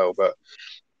pretty well. But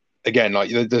again, like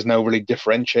there's no really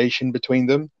differentiation between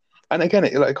them. And again,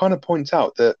 it kind of points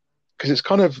out that because it's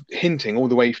kind of hinting all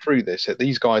the way through this that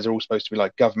these guys are all supposed to be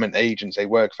like government agents. They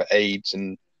work for AIDS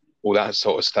and all that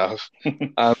sort of stuff.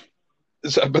 Um,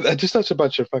 but they're just such a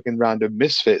bunch of fucking random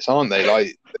misfits, aren't they?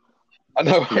 Like, I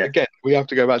know, Yeah. again, we have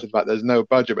to go back to the fact there's no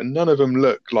budget, but none of them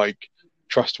look like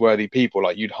trustworthy people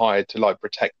like you'd hire to like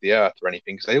protect the Earth or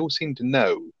anything, because they all seem to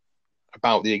know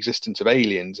about the existence of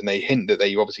aliens, and they hint that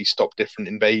they obviously stopped different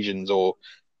invasions or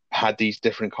had these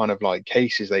different kind of like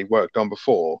cases they worked on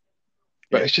before.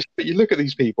 But Yeah. it's just, but you look at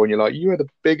these people and you're like, you are the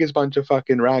biggest bunch of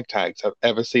fucking ragtags I've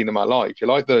ever seen in my life. You're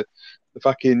like the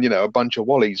fucking, a bunch of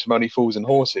Wallies from Only Fools and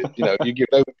Horses. You give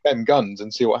over 10 guns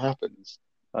and see what happens.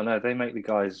 I know they make the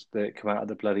guys that come out of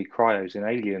the bloody cryos in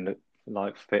Alien look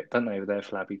like fit, don't they, with their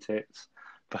flabby tits?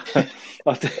 But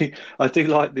I do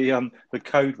like the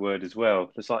code word as well.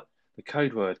 It's like the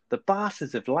code word. The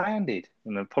bastards have landed.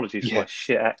 And apologies for Yeah, my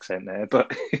shit accent there,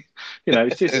 but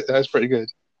it's just that's pretty good.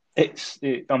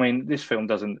 I mean, this film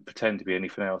doesn't pretend to be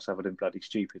anything else other than bloody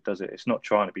stupid, does it? It's not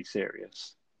trying to be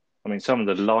serious. I mean, some of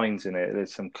the lines in it,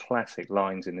 there's some classic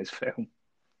lines in this film.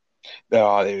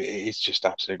 It's just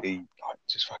absolutely like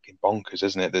just fucking bonkers,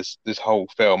 isn't it? This whole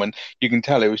film, and you can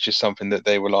tell it was just something that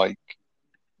they were like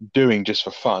doing just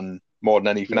for fun more than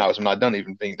anything Yeah. else. I mean, I don't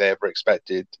even think they ever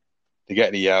expected to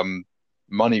get any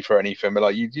money for anything. But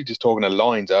like you're just talking of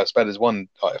lines. I suppose there's one.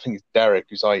 Like, I think it's Derek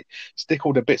who's like, "Stick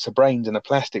all the bits of brains in a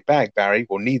plastic bag, Barry.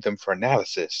 We'll need them for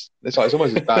analysis." It's like it's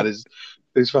almost as bad as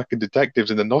those fucking detectives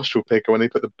in the nostril picker when they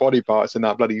put the body parts in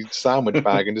that bloody sandwich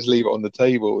bag and just leave it on the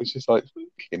table. It's just like,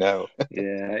 Yeah,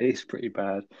 it's pretty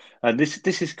bad. And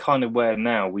this is kind of where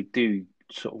now we do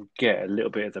sort of get a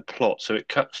little bit of the plot. So it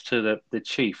cuts to the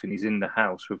chief, and he's in the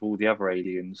house with all the other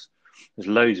aliens. There's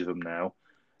loads of them now.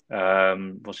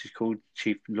 What's he called?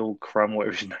 Chief Lord Crumb,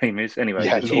 whatever his name is. Anyway,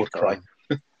 Yeah, the chief Lord guy.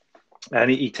 Crumb.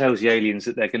 And he tells the aliens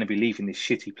that they're going to be leaving this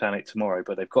shitty planet tomorrow,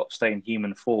 but they've got to stay in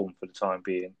human form for the time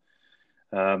being.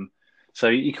 So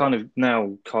you kind of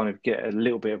now kind of get a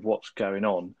little bit of what's going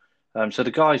on. So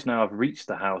the guys now have reached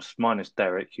the house, minus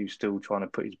Derek, who's still trying to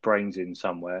put his brains in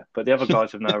somewhere. But the other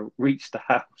guys have now reached the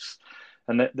house,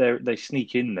 and they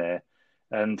sneak in there.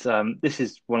 And this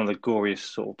is one of the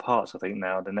goriest sort of parts, I think,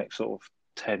 now, the next sort of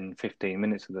 10, 15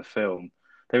 minutes of the film.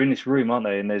 They're in this room, aren't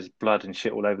they? And there's blood and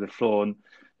shit all over the floor. And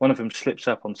one of them slips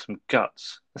up on some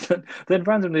guts. Then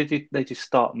randomly they just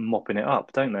start mopping it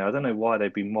up, don't they? I don't know why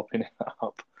they've been mopping it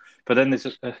up. But then there's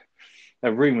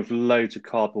a room with loads of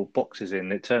cardboard boxes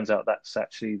in. It turns out that's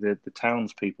actually the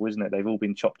townspeople, isn't it? They've all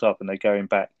been chopped up and they're going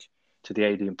back to the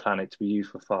alien planet to be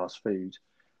used for fast food.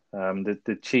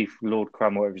 The chief, Lord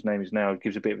Crumb, whatever his name is now,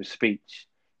 gives a bit of a speech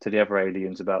to the other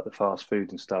aliens about the fast food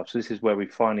and stuff. So this is where we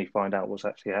finally find out what's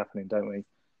actually happening, don't we?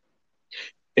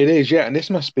 It is, yeah, and this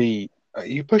must be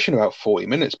you're pushing about 40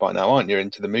 minutes by now, aren't you,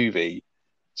 into the movie?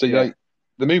 So Yeah, like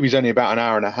the movie's only about an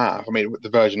hour and a half. I mean, the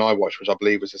version I watched, which I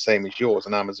believe was the same as yours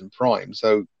on Amazon Prime.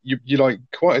 So you're like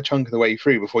quite a chunk of the way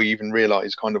through before you even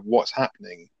realize kind of what's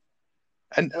happening.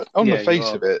 And on the yeah, you face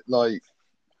are. of it, like,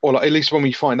 or like at least when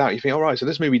we find out, you think, all right, so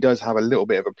this movie does have a little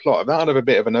bit of a plot. If that had a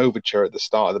bit of an overture at the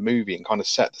start of the movie and kind of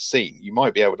set the scene, you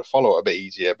might be able to follow it a bit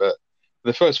easier. But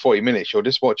the first 40 minutes, you're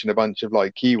just watching a bunch of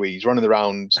like Kiwis running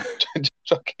around, just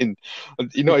fucking,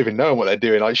 you're not even knowing what they're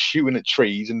doing, like shooting at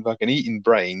trees and fucking eating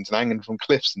brains and hanging from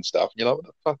cliffs and stuff. You're like, what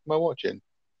the fuck am I watching?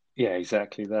 Yeah,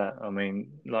 exactly that. I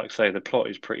mean, like I say, the plot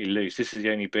is pretty loose. This is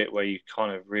the only bit where you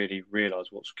kind of really realize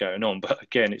what's going on. But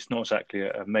again, it's not exactly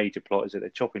a major plot, is it? They're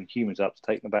chopping humans up to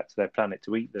take them back to their planet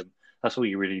to eat them. That's all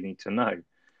you really need to know.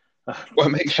 Well,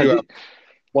 it makes So, you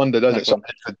wonder, does no, it? go Sorry,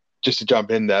 on. just to jump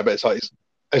in there, but it's like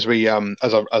as we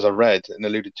as I read and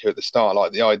alluded to at the start,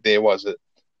 like the idea was that,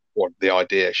 or the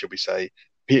idea, should we say,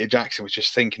 Peter Jackson was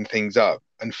just thinking things up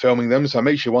and filming them. So it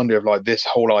makes you wonder if like this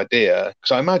whole idea,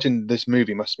 because I imagine this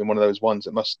movie must have been one of those ones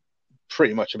that must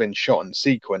pretty much have been shot in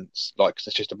sequence, like 'cause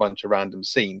it's just a bunch of random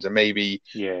scenes and maybe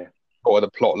Yeah, or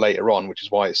the plot later on, which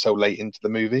is why it's so late into the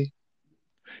movie.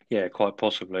 yeah, quite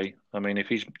possibly. I mean, if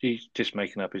he's just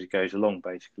making up as he goes along,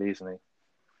 basically, isn't he?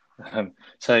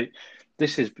 So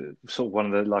this is sort of one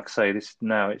of the, like I say, this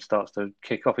now it starts to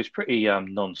kick off. It's pretty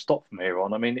non-stop from here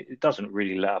on. I mean, it doesn't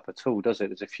really let up at all, does it?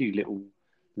 There's a few little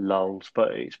lulls,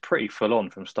 but it's pretty full on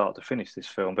from start to finish, this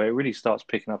film. But it really starts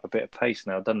picking up a bit of pace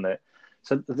now, doesn't it?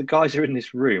 So the guys are in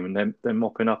this room and they're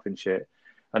mopping up and shit,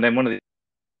 and then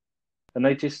and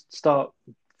they just start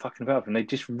fucking about and they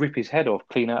just rip his head off,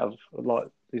 clean out of like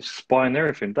his spine and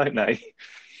everything, don't they?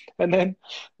 And then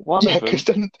one Yeah, of because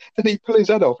them, then he pull his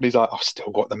head off and he's like, I've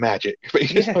still got the magic. But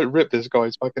he just yeah. like ripped this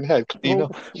guy's fucking head clean Well,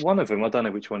 off. one of them, I don't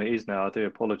know which one it is now. I do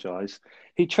apologise.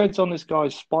 He treads on this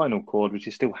guy's spinal cord, which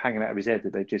is still hanging out of his head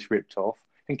that they've just ripped off,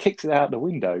 and kicks it out the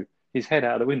window, his head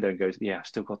out of the window, and goes, "Yeah, I've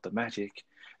still got the magic."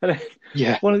 And then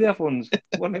Yeah. one of the ones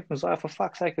like, "For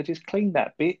fuck's sake, I just cleaned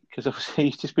that bit," because obviously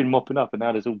he's just been mopping up, and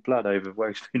now there's all blood over where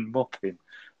he's been mopping.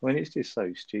 I mean, it's just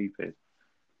so stupid.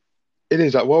 It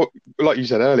is like, well, like you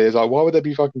said earlier, it's like, why would they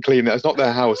be fucking cleaning it? It's not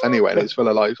their house anyway, and it's full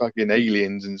of like fucking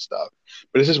aliens and stuff.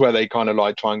 But this is where they kind of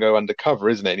like try and go undercover,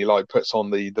 isn't it? And he like puts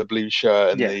on the blue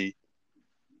shirt and Yeah,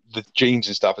 the jeans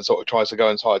and stuff, and sort of tries to go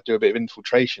inside, do a bit of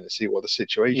infiltration to see what the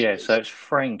situation yeah. So is. it's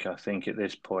Frank, I think, at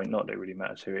this point. Not that it really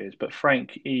matters who it is, but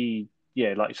Frank,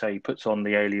 yeah, like you say, he puts on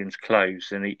the alien's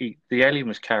clothes, and the alien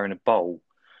was carrying a bowl,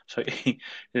 so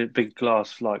a big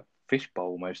glass like fish bowl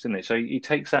almost, isn't it? So he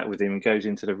takes that with him and goes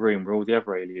into the room where all the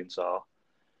other aliens are,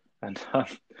 and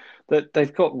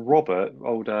they've got Robert,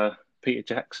 old Peter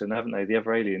Jackson, haven't they? The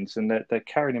other aliens, and they're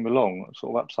carrying him along,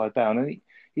 sort of upside down, and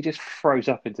he just throws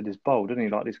up into this bowl, doesn't he?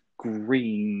 Like this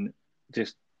green,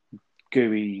 just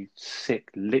gooey, sick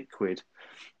liquid,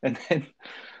 and then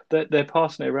they're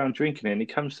passing it around drinking it, and he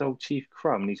comes to old Chief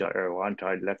Crumb, and he's like, "Oh, aren't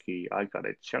I lucky? I got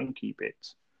a chunky bit."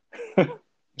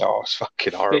 Oh, it's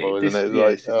fucking horrible, isn't it? It's Yeah,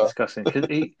 like, it's disgusting because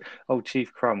old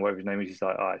Chief Crumb, whatever his name is, he's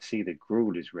like, "Oh, I see the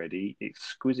gruel is ready.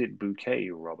 Exquisite bouquet,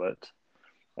 Robert."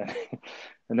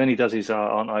 And then he does his,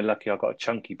 "Aren't I lucky? I got a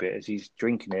chunky bit," as he's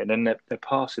drinking it, and then they're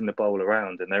passing the bowl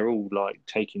around, and they're all like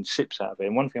taking sips out of it.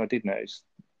 And one thing I did notice,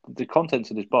 the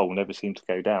contents of this bowl never seem to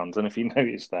go down. I don't know if you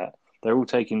noticed that. They're all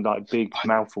taking like big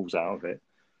mouthfuls out of it.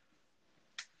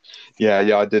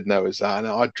 yeah, I did notice that, and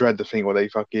I dread the thing where they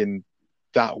fucking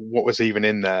that what was even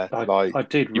in there. Like, I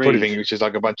did you probably read. think it was just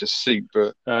like a bunch of soup,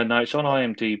 but No, it's on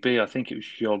IMDb. I think it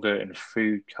was yogurt and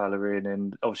food coloring,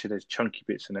 and obviously there's chunky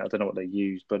bits in it. I don't know what they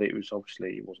used, but it was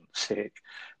obviously it wasn't sick.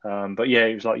 But yeah,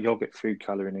 it was like yogurt, food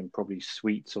coloring, and probably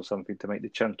sweets or something to make the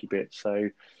chunky bits. So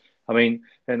I mean,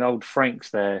 and old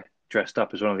Frank's there dressed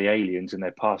up as one of the aliens, and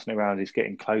they're passing it around. It's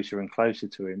getting closer and closer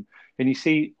to him, and you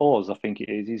see Oz, I think it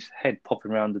is, his head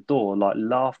popping around the door, like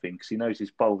laughing because he knows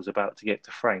his bowl's about to get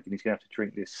to Frank, and he's going to have to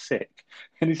drink this sick.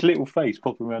 And his little face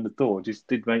popping around the door just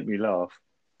did make me laugh.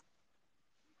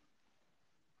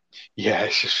 Yeah,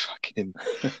 it's just fucking.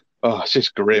 Oh, it's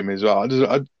just grim as well.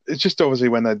 It's just obviously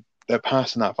when they're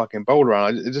passing that fucking bowl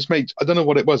around. It just makes. I don't know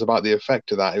what it was about the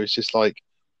effect of that. It was just like,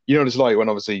 you know what it's like when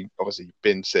obviously you've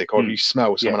been sick or you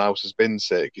smell Yeah. someone else has been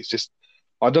sick. It's just,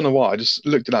 I don't know why. I just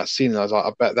looked at that scene and I was like,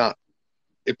 I bet that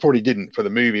it probably didn't for the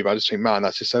movie, but I just think, man,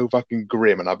 that's just so fucking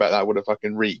grim, and I bet that would have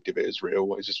fucking reeked if it was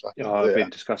real. It's just fucking. Oh, a Yeah.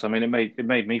 bit disgusting. I mean, it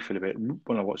made me feel a bit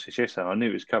when I watched this yesterday. I knew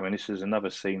it was coming. This is another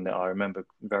scene that I remember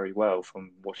very well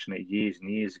from watching it years and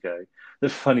years ago. The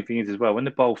funny thing is, as well, when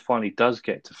the bowl finally does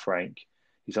get to Frank,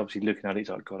 he's obviously looking at it. He's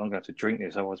like, "God, I'm going to have to drink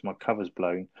this, otherwise my cover's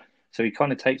blown." So he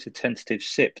kind of takes a tentative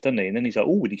sip, doesn't he? And then he's like,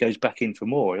 "Oh," and he goes back in for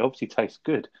more. It obviously tastes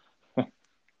good.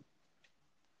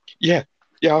 Yeah,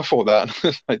 yeah, I thought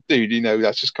that. Like, dude,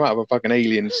 that's just come out of a fucking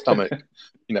alien stomach,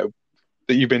 you know,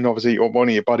 that you've been obviously, or one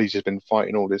of your buddies has been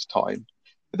fighting all this time.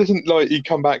 It doesn't like you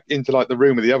come back into like the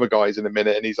room with the other guys in a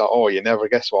minute, and he's like, "Oh, you never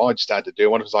guess what I just had to do."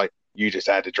 One was like, "You just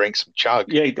had to drink some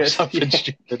chug," Yeah, he or does. something Yeah,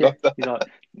 stupid yeah. like that. He's like,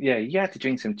 "Yeah, you had to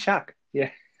drink some chuck." Yeah.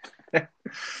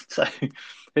 So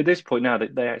at this point now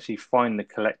that they actually find the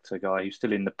collector guy who's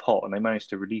still in the pot, and they manage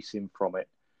to release him from it.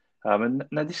 And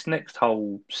now this next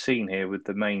whole scene here with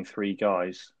the main three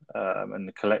guys and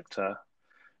the collector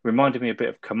reminded me a bit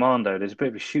of Commando. There's a bit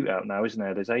of a shootout now, isn't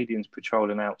there? There's aliens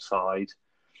patrolling outside,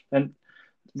 and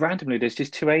randomly there's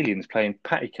just two aliens playing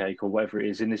patty cake or whatever it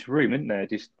is in this room, isn't there?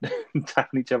 Just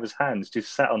tapping each other's hands,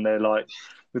 just sat on there like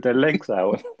with their legs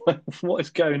out. What is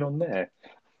going on there?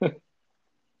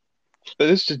 But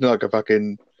it's just like a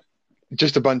fucking,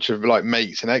 just a bunch of like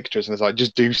mates and extras, and it's like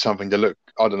just do something to look,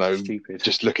 I don't know, Stupid.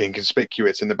 just looking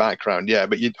conspicuous in the background. Yeah,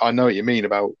 but I know what you mean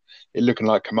about it looking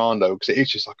like Commando, because it is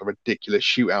just like a ridiculous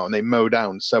shootout, and they mow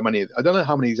down so many. I don't know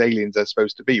how many of these aliens there's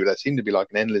supposed to be, but there seemed to be like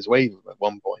an endless wave of them at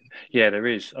one point. Yeah, there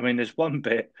is. I mean, there's one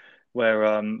bit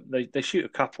where they shoot a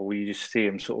couple where you just see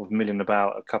them sort of milling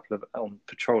about, a couple of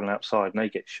patrolling outside, and they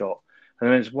get shot. And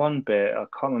then there's one bit, I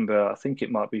can't remember, I think it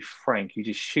might be Frank, who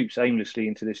just shoots aimlessly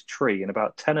into this tree, and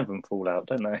about 10 of them fall out,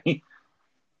 don't they?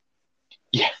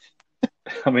 Yeah,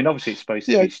 I mean, obviously it's supposed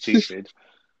to yeah, be stupid.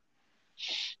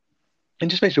 it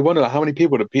just makes me wonder like, how many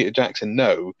people did Peter Jackson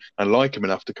know and like him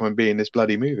enough to come and be in this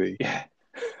bloody movie? Yeah.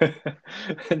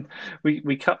 And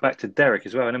we cut back to Derek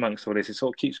as well, and amongst all this, it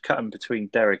sort of keeps cutting between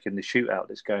Derek and the shootout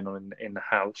that's going on in the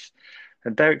house.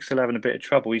 And Derek's still having a bit of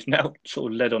trouble. He's now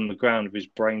sort of led on the ground with his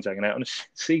brains hanging out, and a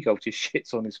seagull just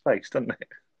shits on his face, doesn't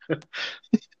it?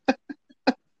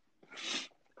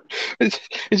 It's,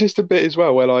 it's just a bit as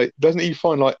well where like doesn't he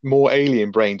find like more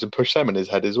alien brains and push them in his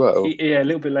head as well? Yeah, a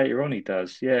little bit later on he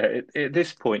does. Yeah, at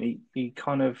this point he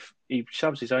kind of he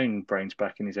shoves his own brains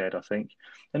back in his head, I think,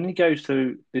 and then he goes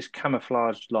to this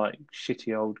camouflaged like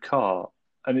shitty old car,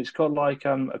 and it's got like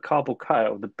a cardboard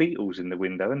cutout of the Beatles in the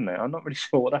window, isn't it? I'm not really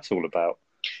sure what that's all about.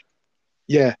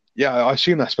 Yeah, yeah. I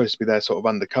assume that's supposed to be their sort of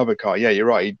undercover car. Yeah, you're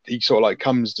right. He sort of like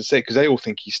comes to say because they all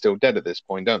think he's still dead at this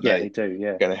point, don't Yeah, they? they do.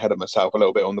 Yeah, Getting ahead of myself a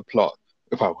little bit on the plot.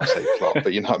 Well, I say plot,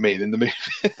 but you know what I mean in the movie.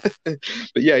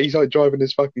 But yeah, he's like driving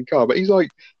this fucking car, but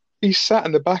he's sat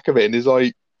in the back of it and is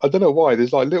like, I don't know why.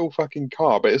 There's like little fucking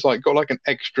car, but it's like got like an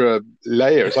extra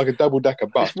layer. It's like a double decker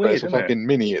bus, it's but weird, it's a isn't it? fucking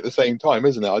mini at the same time,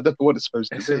 isn't it? I don't know what it's supposed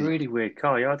to It's a be. really weird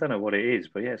car. Yeah, I don't know what it is,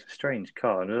 but yeah, it's a strange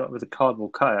car, and with a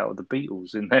cardboard cutout of the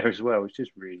Beatles in there as well. It's just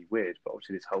really weird. But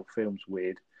obviously, this whole film's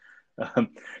weird.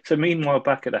 So meanwhile,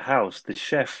 back at the house, the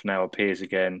chef now appears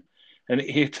again, and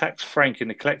he attacks Frank and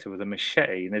the collector with a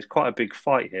machete. And there's quite a big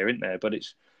fight here, isn't there? But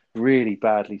it's really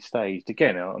badly staged.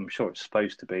 Again, I'm sure it's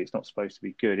supposed to be. It's not supposed to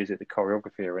be good, is it? The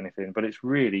choreography or anything, but it's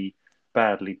really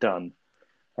badly done.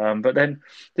 But then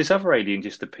this other alien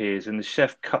just appears, and the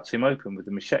chef cuts him open with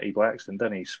the machete by accident.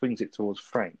 Then he swings it towards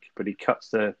Frank, but he cuts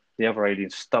the other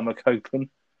alien's stomach open.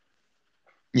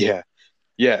 Yeah,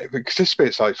 yeah. Because this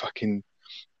bit's like fucking.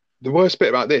 The worst bit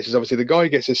about this is obviously the guy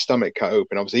gets his stomach cut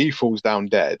open. Obviously, he falls down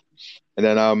dead, and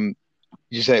then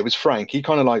you say it was Frank. He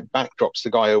kind of like backdrops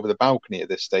the guy over the balcony at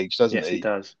this stage, doesn't Yes, he he?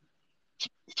 does.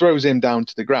 Throws him down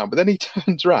to the ground, but then he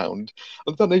turns around.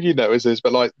 I don't know if you notice this,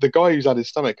 but like the guy who's had his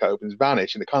stomach cut open has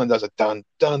vanished, and it kind of does a dun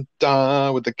dun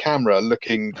dun with the camera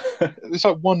looking. It's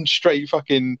like one straight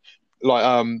fucking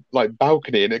like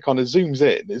balcony, and it kind of zooms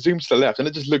in, it zooms to the left, and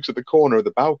it just looks at the corner of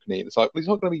the balcony, and it's like, well, he's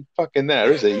not going to be fucking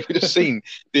there, is he? We've just seen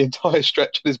the entire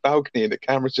stretch of this balcony, and the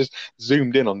camera's just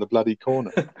zoomed in on the bloody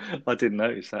corner. I didn't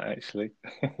notice that actually.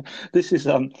 This is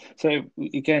so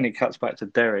again it cuts back to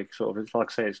Derek sort of, it's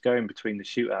like I say, it's going between the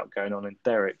shootout going on and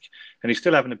Derek, and he's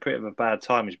still having a bit of a bad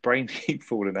time. His brains keep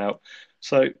falling out.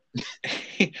 So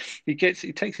he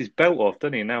takes his belt off,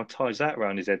 doesn't he? And now ties that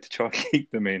around his head to try and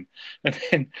keep them in. And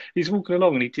then he's walking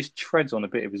along and he just treads on a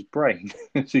bit of his brain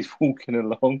as he's walking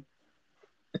along.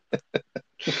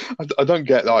 I don't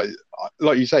get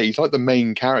like you say, he's like the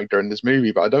main character in this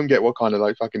movie, but I don't get what kind of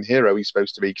like fucking hero he's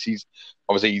supposed to be, because he's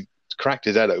obviously he's cracked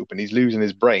his head open, he's losing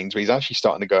his brains, but he's actually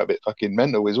starting to go a bit fucking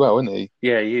mental as well, isn't he?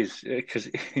 Yeah, he is, because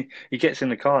he gets in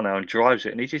the car now and drives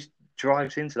it, and he just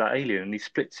drives into that alien and he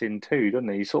splits in two, doesn't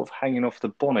he? He's sort of hanging off the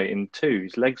bonnet in two.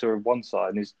 His legs are on one side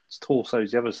and his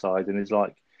torso's the other side, and his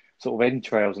like sort of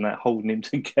entrails and that holding him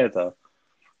together.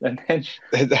 And then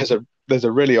There's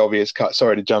a really obvious cut.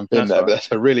 Sorry to jump in that's there, all but right.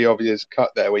 there's a really obvious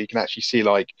cut there where you can actually see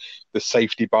like the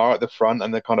safety bar at the front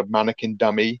and the kind of mannequin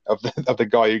dummy of the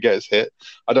guy who gets hit.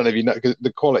 I don't know if you know, because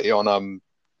the quality on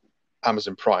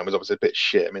Amazon Prime was obviously a bit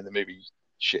shit. I mean, the movie's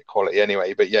shit quality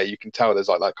anyway, but yeah, you can tell there's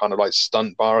like that kind of like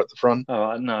stunt bar at the front.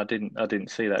 Oh no, I didn't. I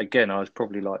didn't see that. Again, I was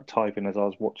probably like typing as I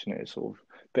was watching it. Sort of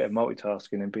bit of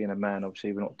multitasking, and being a man,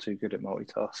 obviously, we're not too good at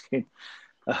multitasking.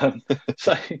 Um,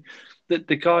 so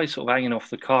the guy's sort of hanging off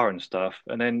the car and stuff,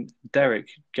 and then Derek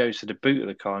goes to the boot of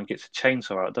the car and gets a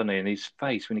chainsaw out, doesn't he? And his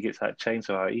face when he gets that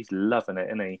chainsaw out, he's loving it,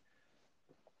 isn't he?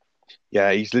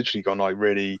 Yeah, he's literally gone like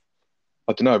really.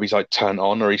 I don't know if he's like turned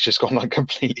on or he's just gone like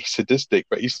completely sadistic,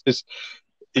 but he's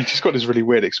just got this really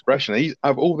weird expression. He's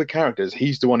of all the characters,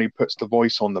 he's the one who puts the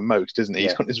voice on the most, isn't he?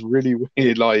 He's Yeah, got this really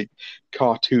weird, like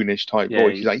cartoonish type yeah,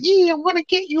 voice. He's like, "Yeah, I'm gonna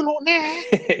get you lot now."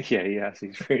 yeah, he has.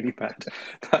 He's really bad.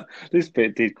 But this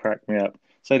bit did crack me up.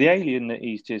 So the alien that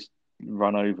he's just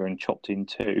run over and chopped in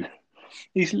two,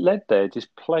 he's led there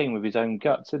just playing with his own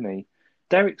guts, isn't he?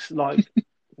 Derek's like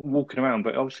walking around,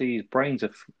 but obviously his brains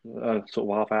are sort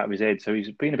of half out of his head, so he's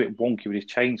been a bit wonky with his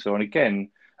chainsaw. And again,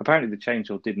 apparently the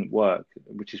chainsaw didn't work,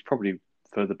 which is probably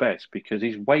for the best, because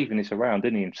he's waving this around,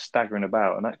 isn't he, and staggering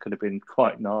about, and that could have been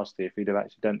quite nasty if he'd have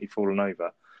accidentally fallen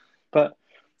over. But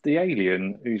the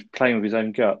alien who's playing with his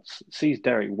own guts sees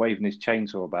Derek waving his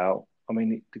chainsaw about. I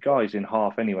mean, the guy's in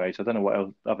half anyway, so I don't know what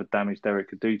else, other damage Derek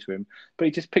could do to him. But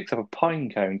he just picks up a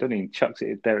pine cone, doesn't he, and chucks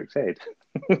it at Derek's head.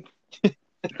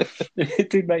 It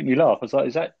did make me laugh. I was like,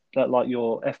 is that like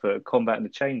your effort at combating the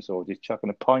chainsaw, just chucking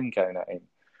a pine cone at him?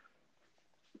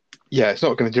 Yeah, it's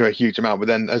not going to do a huge amount, but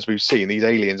then as we've seen, these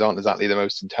aliens aren't exactly the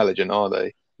most intelligent, are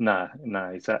they? No, no,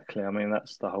 exactly. I mean,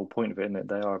 that's the whole point of it, isn't it?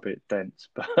 They are a bit dense.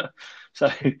 But so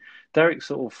Derek's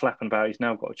sort of flapping about. He's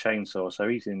now got a chainsaw, so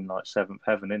he's in like seventh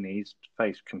heaven, and his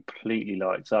face completely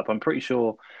lights up. I'm pretty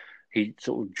sure he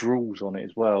sort of drools on it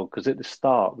as well, because at the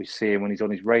start we see him when he's on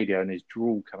his radio and there's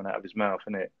drool coming out of his mouth,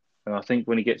 isn't it? And I think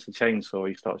when he gets the chainsaw,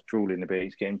 he starts drooling a bit.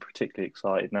 He's getting particularly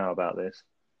excited now about this.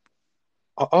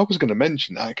 I was going to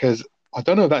mention that because I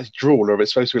don't know if that's drool or if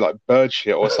it's supposed to be like bird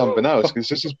shit or something else. Because it's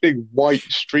just this big white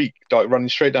streak like running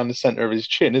straight down the center of his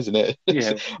chin, isn't it?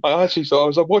 Yeah, I actually so I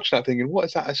was like, watching that thinking, what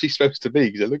is that actually supposed to be?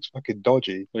 Because it looks fucking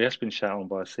dodgy. well, he has been shot on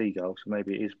by a seagull, so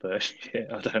maybe it is bird shit.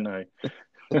 I don't know.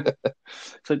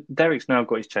 So Derek's now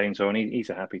got his chainsaw and he's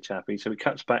a happy chappy. So it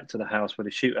cuts back to the house where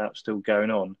the shootout's still going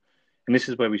on. And this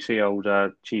is where we see old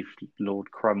Chief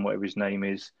Lord Crumb, whatever his name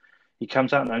is. He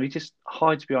comes out now and he just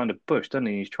hides behind a bush, doesn't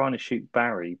he? He's trying to shoot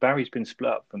Barry. Barry's been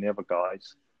split up from the other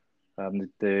guys,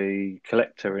 the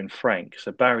Collector and Frank.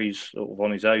 So Barry's sort of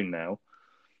on his own now.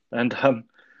 And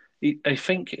I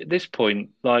think at this point,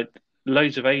 like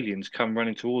loads of aliens come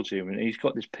running towards him and he's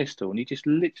got this pistol and he just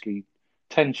literally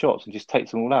 10 shots and just takes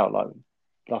them all out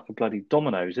like a bloody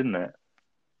dominoes, isn't it?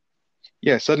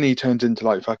 Yeah, suddenly he turns into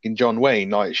like fucking John Wayne,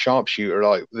 like sharpshooter,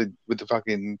 like with the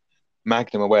fucking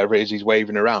Magnum or whatever it is he's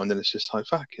waving around, and it's just like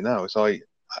fucking hell. It's like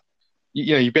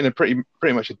you know you've been a pretty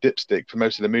much a dipstick for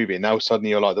most of the movie, and now suddenly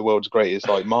you're like the world's greatest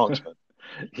like marksman.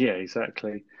 Yeah,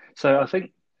 exactly. So I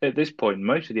think at this point,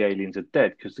 most of the aliens are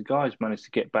dead because the guys managed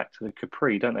to get back to the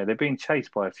Capri, don't they? They're being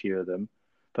chased by a few of them,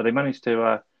 but they managed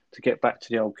to get back to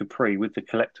the old Capri with the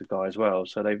collector guy as well.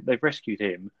 So they've rescued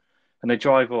him, and they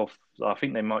drive off. I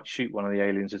think they might shoot one of the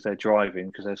aliens as they're driving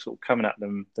because they're sort of coming at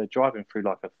them. They're driving through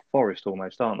like a forest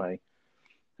almost, aren't they?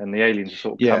 And the aliens are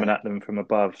sort of Yeah, coming at them from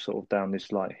above, sort of down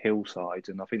this like hillside,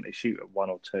 and I think they shoot at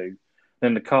one or two.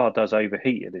 Then the car does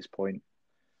overheat at this point.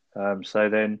 So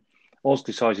then Oz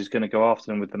decides he's going to go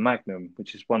after them with the Magnum,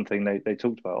 which is one thing they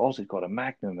talked about. Oz had got a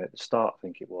Magnum at the start, I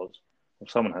think it was, or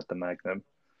someone had the Magnum.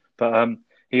 But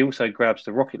he also grabs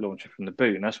the rocket launcher from the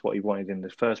boot, and that's what he wanted in the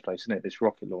first place, isn't it? This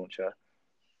rocket launcher.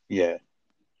 Yeah.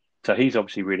 So he's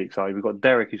obviously really excited. We've got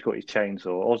Derek who's got his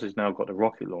chainsaw. Oz has now got the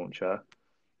rocket launcher.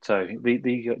 So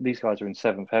these guys are in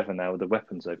seventh heaven now with the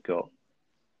weapons they've got.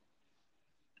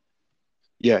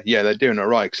 Yeah, they're doing it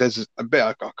right. Because there's a bit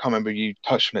I can't remember you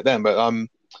touched on it then, but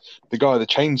the guy with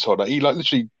the chainsaw, like, he like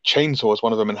literally chainsaws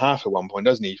one of them in half at one point,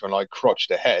 doesn't he? From like crotch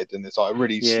to head, and it's like a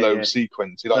really Yeah, slow yeah.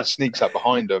 sequence. He like That's sneaks up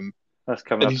behind them, that's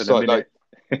coming and up he's in a like,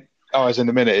 minute. oh, it's in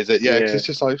a minute, is it? Yeah, because Yeah. it's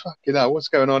just like fucking hell, what's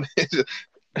going on? Because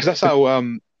that's how I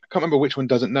can't remember which one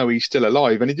doesn't know he's still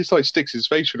alive, and he just like sticks his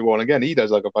face through the wall. And again, he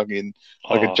does like a fucking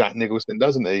like a Oh, Jack Nicholson,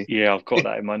 doesn't he? yeah, I've got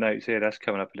that in my notes here. That's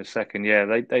coming up in a second.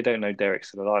 Yeah, they don't know Derek's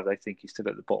still alive. They think he's still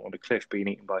at the bottom of the cliff being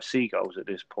eaten by seagulls at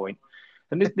this point.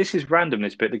 And this is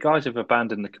randomness, but the guys have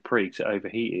abandoned the Capri because it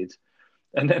overheated.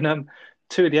 And then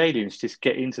two of the aliens just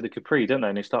get into the Capri, don't they?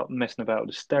 And they start messing about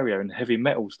with the stereo, and heavy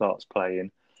metal starts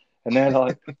playing. And they're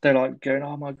like going,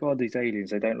 "Oh my God, these aliens!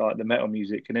 They don't like the metal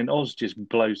music." And then Oz just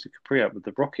blows the Capri up with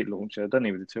the rocket launcher, doesn't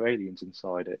he, with the two aliens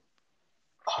inside it?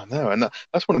 I know, and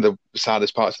that's one of the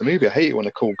saddest parts of the movie. I hate it when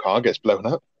a cool car gets blown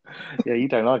up. Yeah, you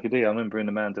don't like it, do you? I remember in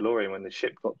the Mandalorian when the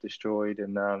ship got destroyed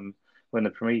and when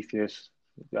the Prometheus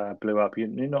blew up. You're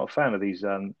not a fan of these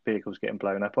vehicles getting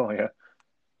blown up, are you?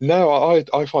 No,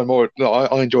 I find more. No,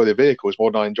 I enjoy the vehicles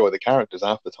more than I enjoy the characters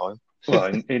half the time.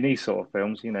 Well, in these sort of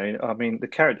films, I mean, the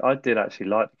character, I did actually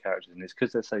like the characters in this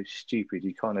because they're so stupid.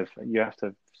 You have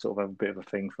to sort of have a bit of a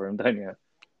thing for them, don't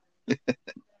you?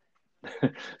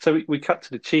 So we cut to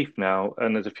the chief now,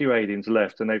 and there's a few aliens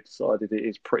left, and they've decided it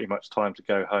is pretty much time to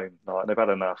go home. Like they've had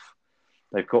enough.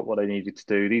 They've got what they needed to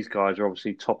do. These guys are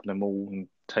obviously topping them all and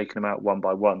taking them out one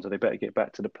by one, so they better get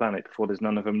back to the planet before there's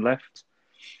none of them left.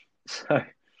 So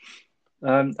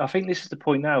I think this is the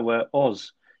point now where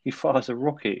Oz he fires a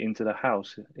rocket into the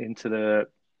house, into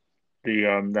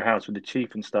the house with the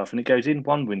chief and stuff, and it goes in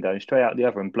one window and straight out the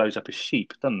other and blows up a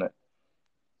sheep, doesn't it?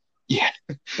 Yeah,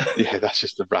 yeah, that's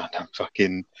just a random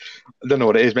fucking. I don't know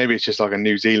what it is. Maybe it's just like a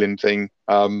New Zealand thing.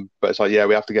 But it's like, yeah,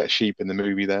 we have to get a sheep in the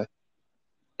movie there.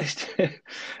 It's just,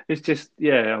 it's just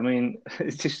yeah. I mean,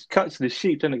 it just cuts to the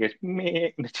sheep, then it goes meh,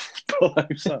 and it just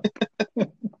blows up.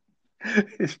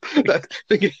 It's pretty... The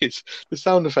thing is, the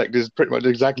sound effect is pretty much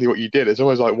exactly what you did. It's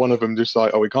always like one of them just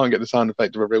like, oh, we can't get the sound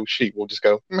effect of a real sheep. We'll just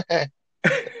go, meh.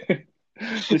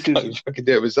 This Can't is fucking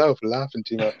do it myself, laughing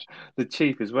too much. the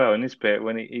chief as well in this bit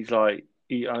when he's like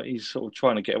he's sort of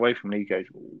trying to get away from it. He goes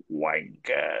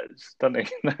wankers, doesn't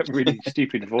he? That really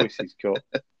stupid voice he's got.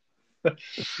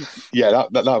 Yeah,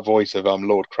 that voice of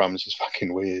Lord Crumbs is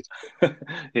fucking weird. It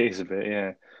is a bit,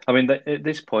 yeah. I mean, at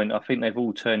this point, I think they've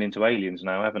all turned into aliens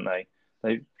now, haven't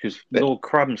they? Because Lord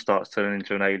Crumb starts turning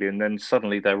into an alien, then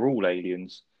suddenly they're all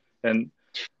aliens, and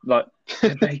like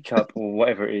their makeup or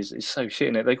whatever it is so shit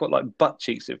in it. They've got like butt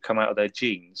cheeks that have come out of their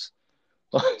jeans.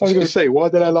 I was gonna say, why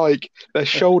did I like their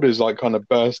shoulders like kind of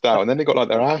burst out, and then they got like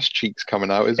their ass cheeks coming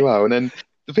out as well, and then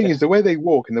the thing is, the way they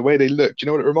walk and the way they look. Do you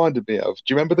know what it reminded me of? Do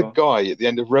you remember the guy at the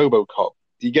end of RoboCop?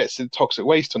 He gets the toxic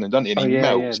waste on him, doesn't he? And Oh he yeah,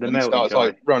 yeah, melts, the and he melting starts guy.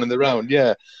 like running around.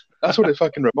 Yeah, that's what it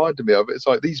fucking reminded me of. It's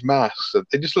like these masks,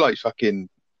 they just look like fucking,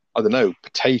 I don't know,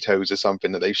 potatoes or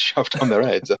something that they've shoved on their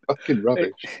heads. They're fucking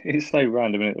rubbish. It's so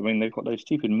random. Isn't it? I mean, they've got those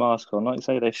stupid masks on. Like you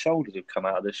say, their shoulders have come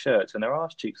out of their shirts and their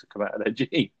ass cheeks have come out of their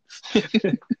jeans.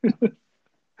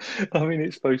 I mean,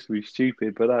 it's supposed to be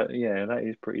stupid, but that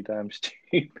is pretty damn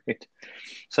stupid.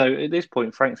 So at this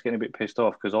point, Frank's getting a bit pissed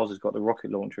off because Oz has got the rocket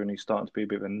launcher and he's starting to be a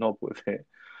bit of a knob with it.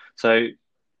 So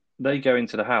they go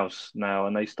into the house now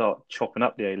and they start chopping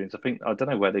up the aliens. I don't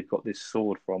know where they've got this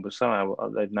sword from, but somehow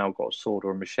they've now got a sword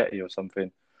or a machete or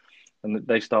something. And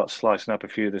they start slicing up a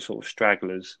few of the sort of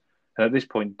stragglers. And at this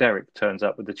point, Derek turns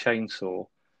up with the chainsaw.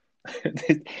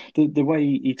 The way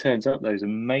he turns up though is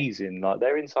amazing. Like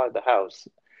they're inside the house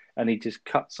and he just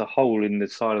cuts a hole in the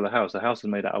side of the house. The house is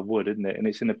made out of wood, isn't it? And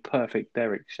it's in a perfect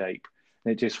Derek shape.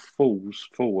 And it just falls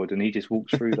forward and he just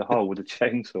walks through the hole with a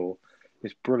chainsaw.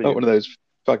 It's Like one brilliant. of those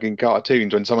fucking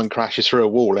cartoons when someone crashes through a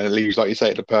wall and it leaves, like you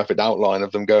say, the perfect outline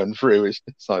of them going through. It's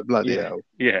like bloody Yeah, hell.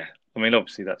 yeah. I mean,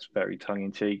 obviously that's very tongue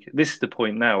in cheek. This is the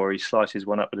point now where he slices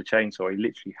one up with a chainsaw. He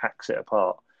literally hacks it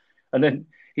apart, and then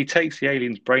he takes the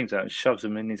alien's brains out and shoves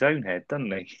them in his own head,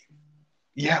 doesn't he?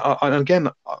 Yeah, and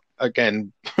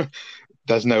again,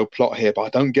 there's no plot here, but I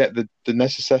don't get the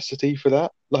necessity for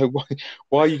that. Like,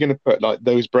 why are you going to put like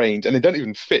those brains, and they don't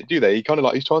even fit, do they? He kind of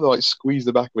like he's trying to like squeeze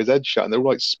the back of his head shut, and they're all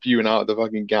like spewing out of the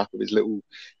fucking gap of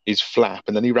his flap,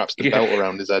 and then he wraps the Yeah, belt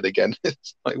around his head again.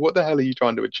 It's like, what the hell are you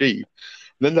trying to achieve?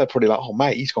 And then they're probably like, oh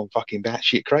mate, he's gone fucking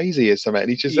batshit crazy or something, and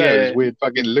he's just there with yeah. this weird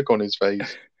fucking look on his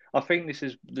face. I think this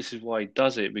is why he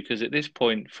does it because at this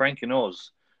point, Frank and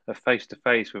Oz, are face to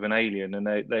face with an alien, and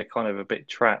they're kind of a bit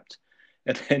trapped.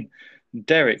 And then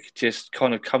Derek just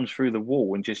kind of comes through the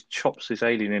wall and just chops this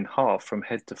alien in half from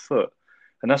head to foot.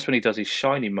 And that's when he does his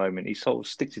shining moment. He sort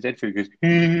of sticks his head through, goes,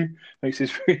 makes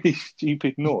this really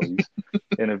stupid noise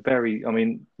in a very, I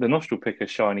mean, the nostril picker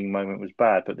shining moment was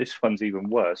bad, but this one's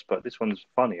even worse, but this one's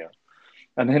funnier.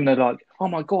 And then they're like, oh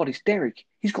my God, it's Derek.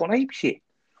 He's got ape shit.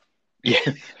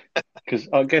 Yeah, Because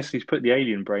I guess he's put the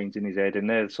alien brains in his head and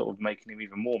they're sort of making him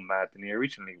even more mad than he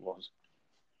originally was.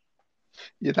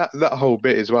 yeah, that whole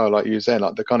bit as well, like you were saying,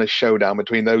 like the kind of showdown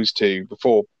between those two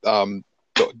before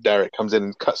sort of Derek comes in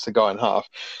and cuts the guy in half.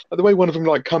 Like the way one of them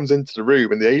like comes into the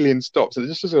room and the alien stops, and it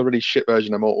just is a really shit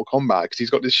version of Mortal Kombat because he's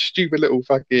got this stupid little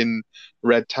fucking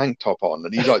red tank top on,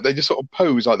 and he's like they just sort of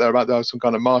pose like they're about to have some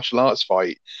kind of martial arts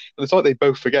fight, and it's like they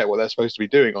both forget what they're supposed to be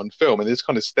doing on film, and they just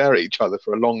kind of stare at each other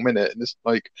for a long minute, and it's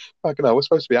like, fucking hell, what's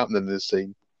supposed to be happening in this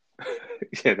scene?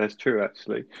 Yeah, that's true,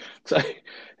 actually. So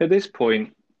at this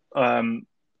point,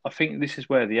 I think this is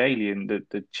where the alien,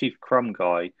 the Chief Crumb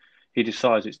guy, he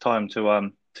decides it's time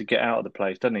to get out of the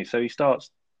place, doesn't he? So he starts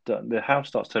the house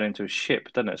starts turning into a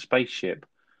ship, doesn't it? A spaceship,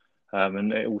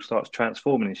 and it all starts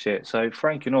transforming and shit. So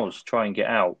Frank and Oz try and get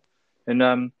out,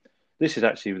 and this is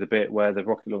actually the bit where the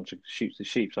rocket launcher shoots the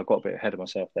sheep. So I got a bit ahead of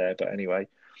myself there, but anyway,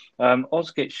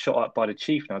 Oz gets shot up by the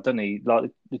chief now, doesn't he?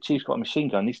 Like the chief's got a machine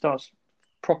gun. He starts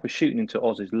proper shooting into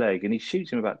Oz's leg, and he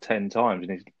shoots him about 10 times,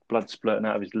 and his blood splurting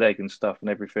out of his leg and stuff and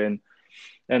everything.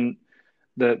 And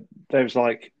there's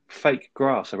like fake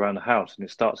grass around the house, and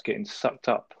it starts getting sucked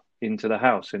up into the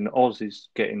house, and Oz is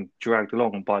getting dragged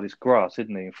along by this grass,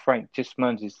 isn't he? And Frank just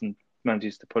manages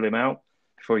to pull him out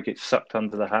before he gets sucked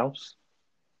under the house.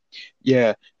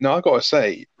 Yeah, no, I gotta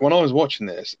say, when I was watching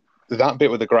this, that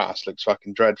bit with the grass looks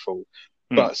fucking dreadful.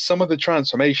 Hmm. But some of the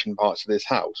transformation parts of this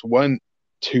house weren't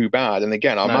too bad. And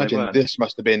again, I No, they imagine weren't. this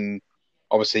must have been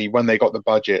obviously when they got the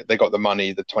budget, they got the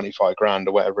money, the 25 grand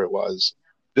or whatever it was.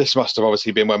 This must have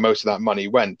obviously been where most of that money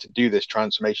went to do this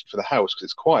transformation for the house because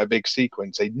it's quite a big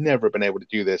sequence. They'd never been able to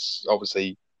do this,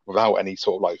 obviously, without any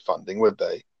sort of like funding, would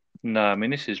they? No, I mean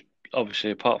this is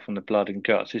obviously apart from the blood and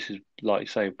guts. This is like you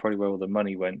say, probably where all the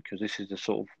money went because this is the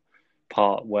sort of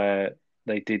part where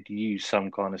they did use some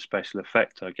kind of special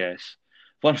effect, I guess.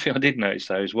 One thing I did notice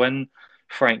though is when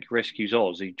Frank rescues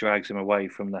Oz, he drags him away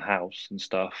from the house and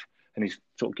stuff, and he's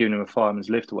sort of giving him a fireman's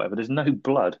lift or whatever. There's no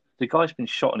blood. The guy's been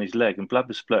shot on his leg, and blood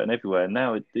was splurting everywhere. And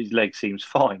now his leg seems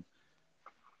fine.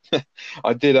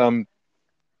 I did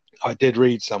I did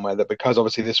read somewhere that because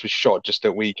obviously this was shot just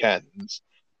at weekends,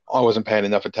 I wasn't paying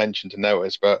enough attention to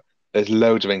notice, but there's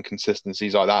loads of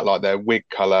inconsistencies like that, like their wig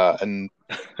color and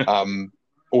um,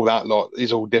 all that lot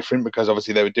is all different because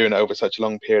obviously they were doing it over such a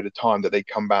long period of time that they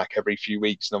come back every few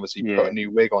weeks and obviously put a Yeah.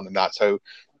 new wig on and that. So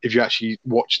if you actually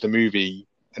watch the movie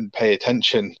and pay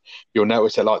attention, you'll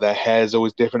notice that like their hair's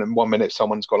always different. And 1 minute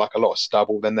someone's got like a lot of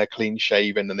stubble, then they're clean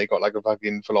shaven and they got like a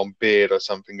fucking full on beard or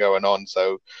something going on.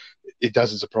 So it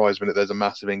doesn't surprise me that there's a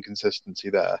massive inconsistency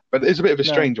there. But it's a bit of a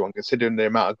No. strange one considering the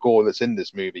amount of gore that's in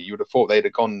this movie. You would have thought they'd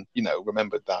have gone,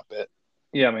 remembered that bit.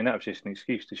 Yeah, I mean that was just an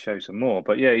excuse to show some more.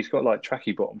 But yeah, he's got like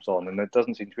tracky bottoms on, and there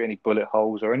doesn't seem to be any bullet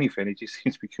holes or anything. He just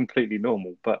seems to be completely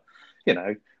normal. But you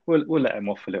know, we'll let him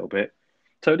off a little bit.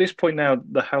 So at this point now,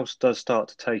 the house does start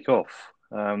to take off.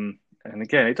 And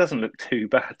again, it doesn't look too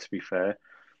bad to be fair.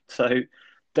 So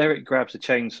Derek grabs a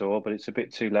chainsaw, but it's a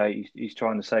bit too late. He's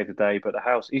trying to save the day, but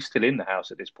he's still in the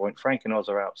house at this point. Frank and Oz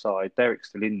are outside. Derek's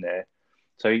still in there.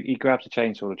 So he grabs a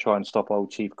chainsaw to try and stop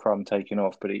old Chief Crumb taking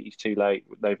off, but he's too late.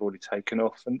 They've already taken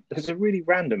off. And there's a really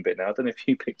random bit now. I don't know if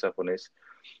you picked up on this.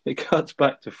 It cuts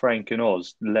back to Frank and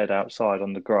Oz led outside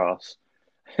on the grass.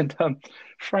 And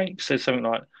Frank says something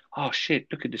like, "Oh shit,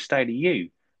 look at the state of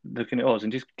you," looking at Oz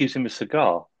and just gives him a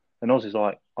cigar. And Oz is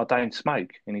like, "I don't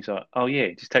smoke." And he's like, "Oh yeah,"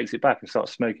 just takes it back and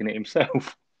starts smoking it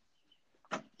himself.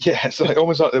 Yeah, it's like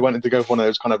almost like they wanted to go for one of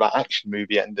those kind of like action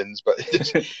movie endings, but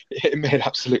it made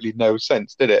absolutely no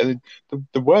sense, did it? And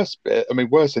the worst bit, I mean,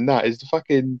 worse than that, is the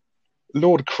fucking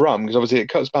Lord Crumb, because obviously it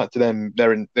cuts back to them,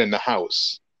 they're in the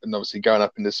house and obviously going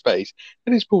up into space.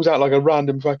 And he just pulls out like a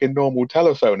random fucking normal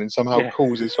telephone and somehow Yeah.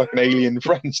 calls his fucking alien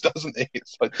friends, doesn't he?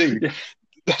 It's like, dude, Yeah.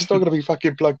 that's not going to be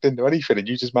fucking plugged into anything, and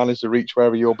you just managed to reach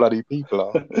wherever your bloody people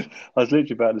are. I was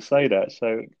literally about to say that.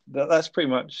 So that's pretty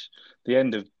much the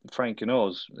end of Frank and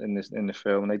Oz in the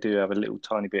film, and they do have a little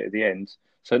tiny bit at the end.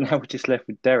 So now we're just left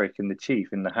with Derek and the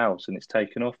chief in the house, and it's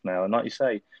taken off now. And like you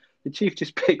say, the chief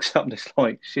just picks up this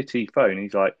like shitty phone.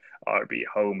 He's like, "I'll be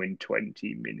home in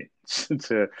 20 minutes"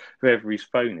 to whoever he's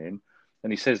phoning.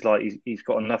 And he says like he's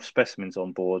got enough specimens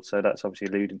on board, so that's obviously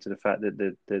alluding to the fact that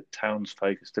the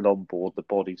townsfolk are still on board, the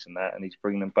bodies and that, and he's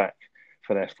bringing them back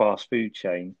for their fast food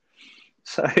chain.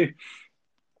 So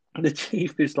the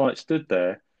chief is like stood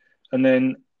there, and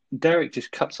then Derek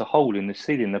just cuts a hole in the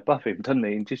ceiling above him, doesn't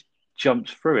he? And just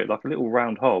jumps through it like a little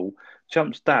round hole,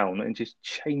 jumps down and just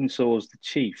chainsaws the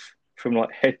chief from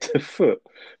like head to foot.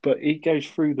 But he goes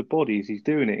through the body as he's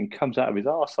doing it and comes out of his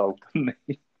arsehole, doesn't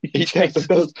he? He He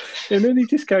definitely does. chainsaws, and then he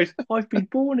just goes, "I've been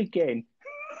born again."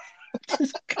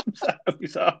 Just comes out of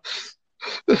his arse.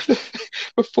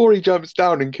 Before he jumps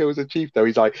down and kills the chief, though,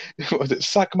 he's like, "Was it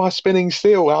suck my spinning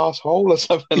steel, asshole," or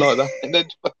something like that, and then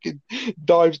fucking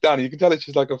dives down. You can tell it's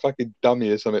just like a fucking dummy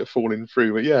or something falling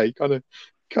through. But yeah, he kind of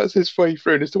cuts his way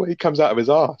through, and it's the way he comes out of his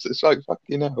ass. It's like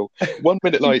fucking hell. 1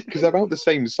 minute, like, because they're about the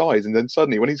same size, and then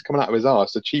suddenly when he's coming out of his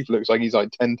ass, the chief looks like he's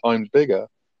like 10 times bigger.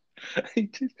 He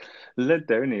just led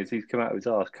there, isn't he? As he's come out of his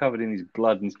arse, covered in his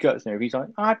blood and his guts and everything. He's like,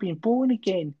 "I've been born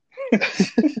again."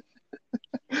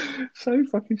 So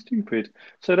fucking stupid.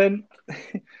 So then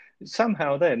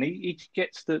somehow then he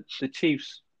gets the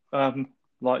chief's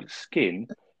like skin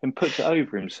and puts it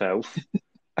over himself.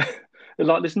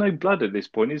 Like there's no blood at this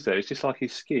point, is there? It's just like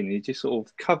his skin. He just sort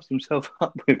of covers himself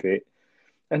up with it.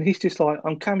 And he's just like,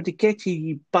 "I'm coming to get you,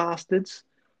 you bastards."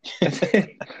 And then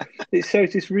it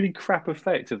shows this really crap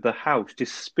effect of the house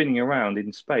just spinning around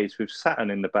in space with Saturn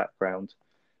in the background.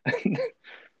 And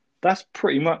that's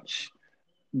pretty much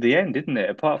the end, isn't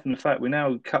it? Apart from the fact we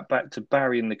now cut back to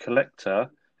Barry and the Collector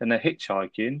and they're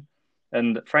hitchhiking,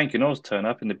 and Frank and Oz turn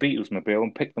up in the Beatles mobile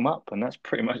and pick them up, and that's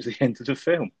pretty much the end of the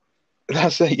film.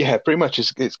 That's it. Yeah, pretty much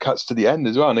it's cuts to the end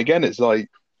as well. And again, it's like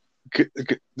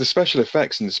the special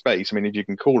effects in the space. I mean, if you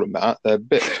can call them that, they're a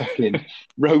bit fucking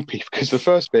ropey because the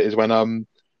first bit is when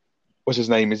what's his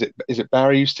name? Is it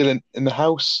Barry who's still in the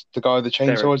house? The guy with the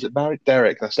chainsaw? Derek. Is it Barry?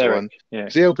 Derek, that's the one. Derek, yeah.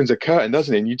 Because he opens a curtain,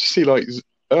 doesn't he? And you just see like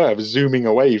Irv zooming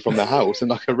away from the house in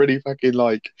like a really fucking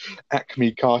like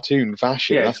Acme cartoon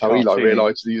fashion. Yeah, That's it's how he like cartoony.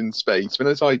 realizes he's in space. But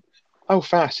it's like, how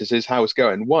fast is his house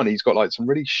going? One, he's got like some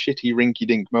really shitty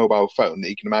rinky-dink mobile phone that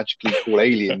he can magically call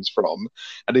aliens from,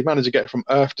 and they managed to get from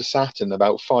Earth to Saturn in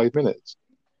about 5 minutes.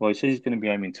 Well, he says he's going to be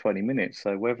home in 20 minutes,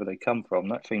 so wherever they come from,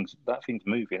 that thing's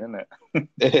moving, isn't it?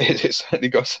 It's certainly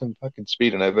got some fucking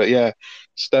speed on it. But yeah,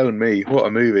 Stone Me, what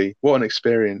a movie, what an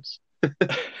experience.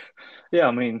 Yeah,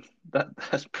 I mean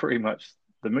that's pretty much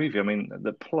the movie. I mean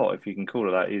the plot, if you can call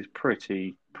it that, is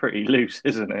pretty loose,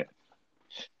 isn't it?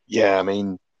 Yeah, I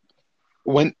mean,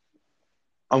 when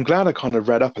I'm glad I kind of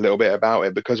read up a little bit about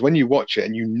it because when you watch it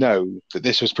and you know that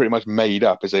this was pretty much made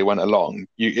up as they went along,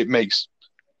 it makes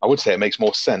I would say it makes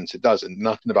more sense. It doesn't.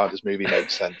 Nothing about this movie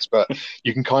makes sense, but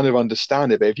you can kind of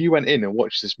understand it. But if you went in and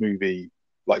watched this movie,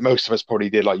 like most of us probably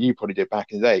did, like you probably did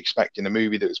back in the day, expecting a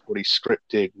movie that was probably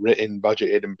scripted, written,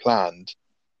 budgeted, and planned,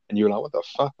 and you were like, "What the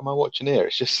fuck am I watching here?"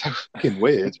 It's just so fucking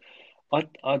weird. I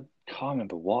can't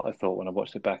remember what I thought when I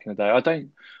watched it back in the day.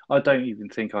 I don't even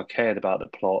think I cared about the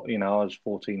plot. You know, I was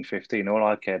 14, 15. All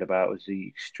I cared about was the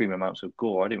extreme amounts of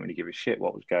gore. I didn't really give a shit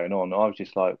what was going on. I was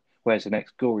just like, where's the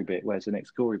next gory bit? Where's the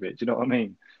next gory bit? Do you know what I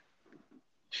mean?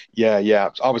 Yeah, yeah,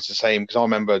 I was the same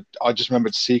because I just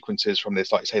remembered sequences from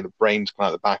this, like say the brains coming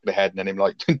out the back of the head and then him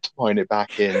like tying it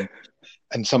back in,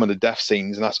 and some of the death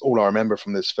scenes, and that's all I remember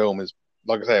from this film is,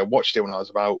 like I say, I watched it when I was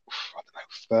about, I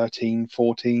don't know, 13,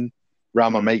 14,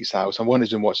 around my Hmm. mate's house. I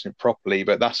wanted him watching it properly,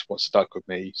 but that's what stuck with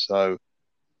me. So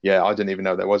yeah, I didn't even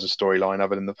know there was a storyline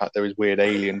other than the fact there was weird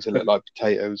aliens that look like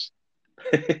potatoes.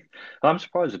 I'm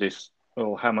surprised at this,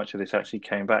 or how much of this actually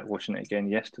came back watching it again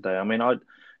yesterday. I mean, I'd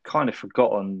kind of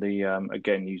forgotten the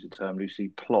again, use the term loosely,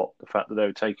 plot, the fact that they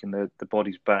were taking the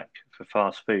bodies back for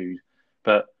fast food,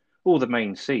 but all the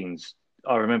main scenes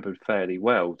I remembered fairly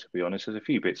well, to be honest. There's a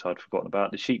few bits I'd forgotten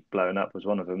about. The sheep blowing up was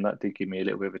one of them. That did give me a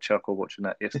little bit of a chuckle watching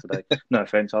that yesterday. No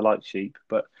offense, I like sheep,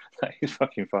 but that is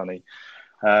fucking funny.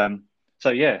 Um, so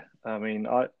yeah, I mean,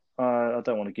 I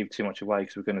don't want to give too much away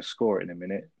because we're going to score it in a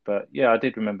minute. But yeah, I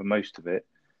did remember most of it.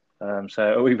 So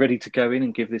are we ready to go in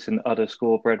and give this an udder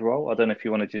scorebread roll? I don't know if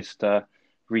you want to just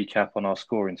recap on our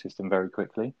scoring system very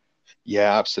quickly.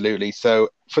 Yeah, absolutely. So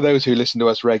for those who listen to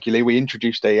us regularly, we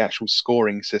introduced a actual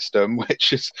scoring system,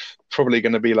 which is probably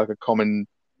going to be like a common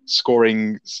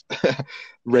scoring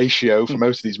ratio for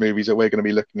most of these movies that we're going to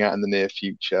be looking at in the near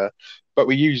future. But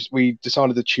we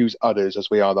decided to choose udders as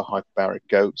we are the hyperbaric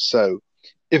goats. So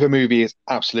if a movie is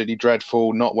absolutely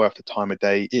dreadful, not worth the time of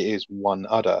day, it is one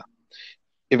udder.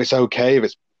 If it's okay, if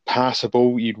it's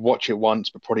passable, you'd watch it once,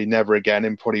 but probably never again,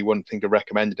 and probably wouldn't think of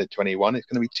recommending it to anyone. It's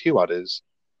going to be two udders.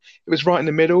 It was right in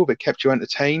the middle, but kept you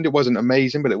entertained. It wasn't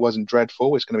amazing, but it wasn't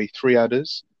dreadful. It's going to be three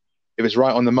udders. If it's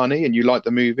right on the money and you like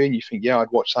the movie and you think, yeah,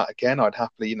 I'd watch that again, I'd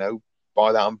happily,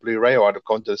 buy that on Blu-ray or I'd have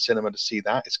gone to the cinema to see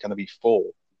that, it's going to be four.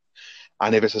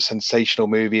 And if it's a sensational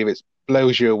movie, if it's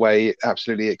blows you away. It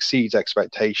absolutely exceeds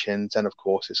expectations, and of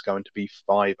course, it's going to be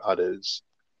five udders.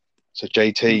 So,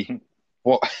 JT,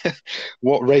 what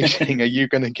what rating are you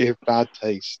going to give Bad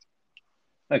Taste?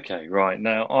 Okay, right.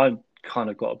 Now, I've kind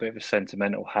of got a bit of a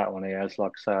sentimental hat on here, as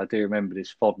like I say, I do remember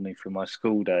this fondly from my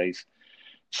school days.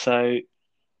 So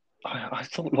I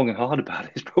thought long and hard about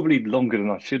it. It's probably longer than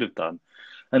I should have done.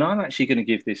 And I'm actually going to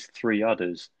give this three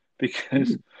udders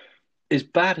because as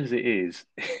bad as it is,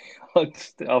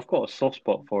 I've got a soft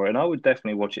spot for it, and I would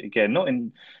definitely watch it again. Not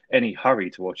in any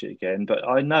hurry to watch it again, but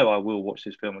I know I will watch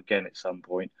this film again at some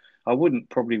point. I wouldn't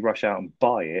probably rush out and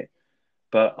buy it,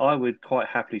 but I would quite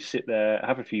happily sit there,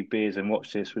 have a few beers, and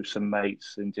watch this with some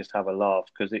mates and just have a laugh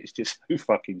because it's just so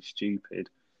fucking stupid.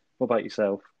 What about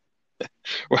yourself?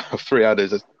 Well, three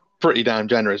udders is pretty damn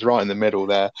generous, right in the middle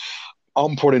there.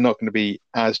 I'm probably not going to be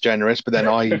as generous, but then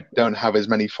I don't have as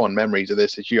many fond memories of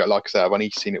this as you. Like I said, I've only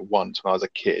seen it once when I was a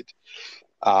kid,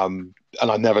 and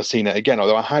I've never seen it again.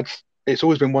 Although I had, it's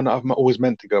always been one that I've always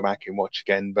meant to go back and watch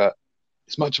again. But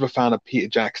as much of a fan of Peter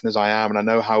Jackson as I am, and I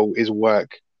know how his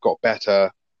work got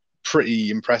better pretty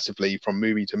impressively from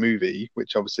movie to movie,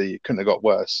 which obviously couldn't have got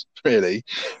worse, really.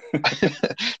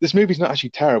 This movie's not actually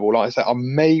terrible. Like I said, I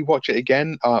may watch it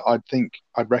again. I think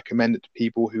I'd recommend it to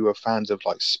people who are fans of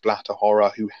like splatter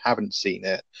horror who haven't seen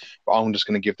it. But I'm just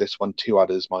going to give this one two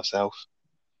others myself.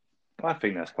 I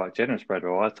think that's quite generous,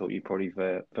 Bradwell. I thought you'd probably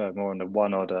veer more on the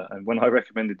one odder. And when I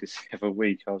recommended this the other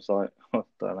week, I was like, I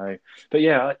don't know. But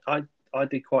yeah, I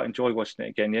did quite enjoy watching it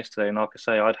again yesterday. And like I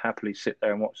say, I'd happily sit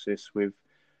there and watch this with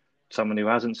someone who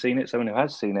hasn't seen it, someone who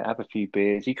has seen it, have a few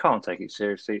beers. You can't take it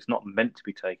seriously. It's not meant to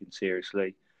be taken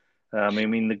seriously. I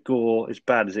mean, the gore, as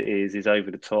bad as it is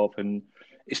over the top. And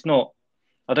it's not,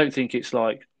 I don't think it's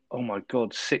like, oh my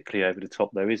God, sickly over the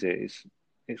top, though, is it?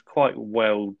 It's quite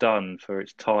well done for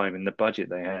its time and the budget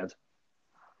they had.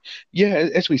 Yeah,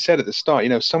 as we said at the start,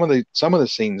 some of the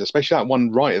scenes, especially that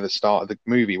one right at the start of the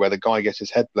movie where the guy gets his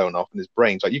head blown off and his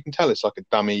brains, like you can tell it's like a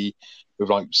dummy with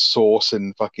like sauce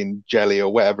and fucking jelly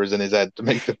or whatever is in his head to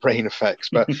make the brain effects.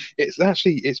 But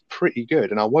it's pretty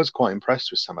good, and I was quite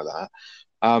impressed with some of that.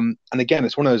 And again,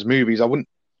 it's one of those movies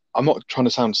I'm not trying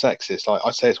to sound sexist. Like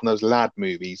I say, it's one of those lad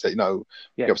movies that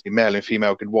Yeah, obviously male and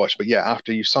female could watch. But yeah,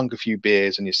 after you've sunk a few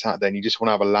beers and you sat there and you just want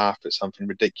to have a laugh at something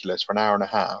ridiculous for an hour and a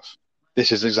half,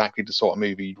 this is exactly the sort of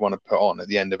movie you'd want to put on at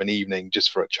the end of an evening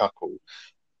just for a chuckle.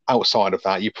 Outside of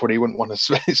that, you probably wouldn't want to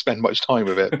spend much time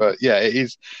with it. But yeah, it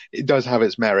is. It does have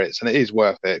its merits, and it is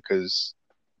worth it because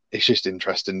it's just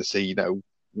interesting to see,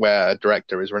 where a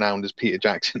director as renowned as Peter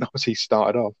Jackson obviously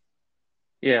started off.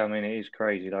 yeah. I mean, it is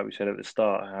crazy, like we said at the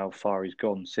start, how far he's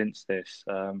gone since this.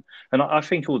 And I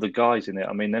think all the guys in it,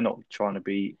 I mean, they're not trying to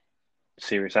be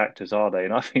serious actors, are they?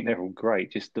 And I think they're all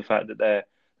great. Just the fact that they're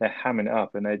hamming it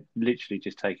up and they're literally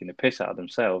just taking the piss out of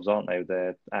themselves, aren't they? With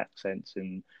their accents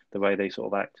and the way they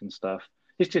sort of act and stuff.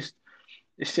 It's just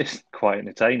quite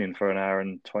entertaining for an hour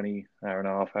and 20, hour and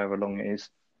a half, however long it is.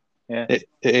 Yeah, It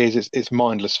is. It's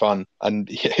mindless fun, and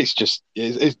yeah,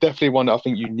 it's definitely one that I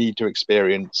think you need to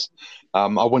experience. I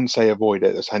wouldn't say avoid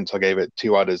it, hence I gave it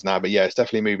two others now. But yeah, it's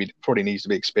definitely a movie that probably needs to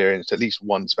be experienced at least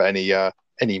once for any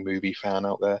movie fan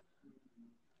out there.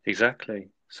 exactly.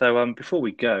 So before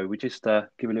we go, we just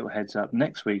give a little heads up.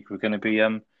 Next week we're going to be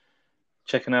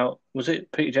checking out. Was it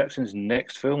Peter Jackson's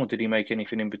next film, or did he make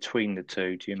anything in between the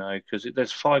two? Do you know? Because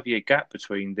there's 5 year gap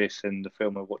between this and the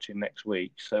film we're watching next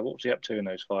week. So what was he up to in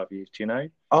those 5 years? Do you know?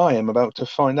 I am about to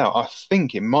find out. I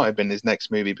think it might have been his next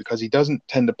movie because he doesn't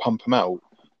tend to pump them out.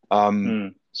 Um, Hmm.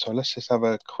 so let's just have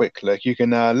a quick look. You can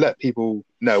let people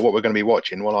know what we're going to be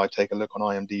watching while I take a look on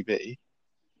IMDb.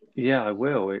 Yeah, I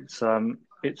will.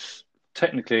 It's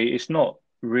technically it's not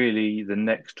really the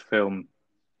next film.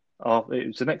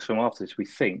 It's the next film after this, we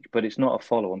think, but it's not a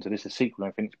follow-on to this, a sequel.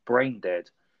 I think it's Brain Dead,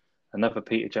 another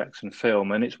Peter Jackson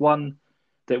film, and it's one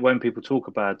that when people talk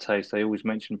about taste, they always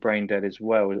mention Brain Dead as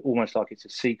well, almost like it's a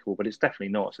sequel, but it's definitely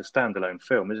not. It's a standalone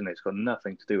film, isn't it? It's got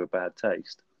nothing to do with bad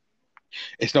taste.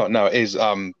 It's not. No, it is.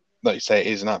 Like you say, it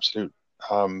is an absolute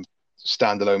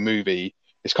standalone movie.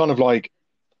 It's kind of like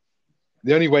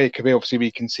the only way it could be obviously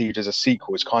be conceived as a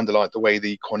sequel is kind of like the way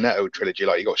the Cornetto trilogy,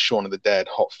 like you got Shaun of the Dead,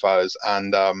 Hot Fuzz,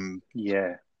 and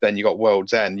Yeah. then you got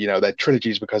World's End. They're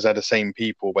trilogies because they're the same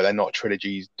people, but they're not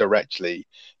trilogies directly,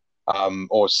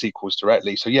 or sequels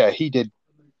directly. So yeah, he did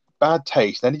Bad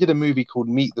Taste. Then he did a movie called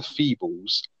Meet the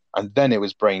Feebles, and then it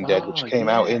was Brain Dead, Oh, which came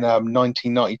out in yeah.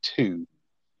 1992.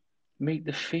 Meet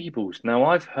the Feebles. Now,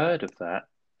 I've heard of that,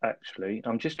 actually.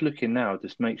 I'm just looking now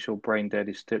just to make sure Brain Dead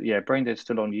is still, yeah, Brain Dead's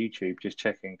still on YouTube, just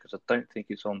checking, because I don't think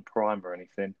it's on Prime or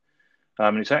anything.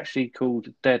 It's actually called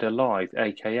Dead Alive,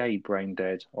 aka Brain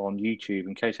Dead, on YouTube.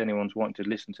 In case anyone's wanting to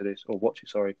listen to this or watch it,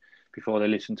 sorry, before they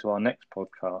listen to our next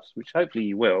podcast, which hopefully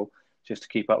you will, just to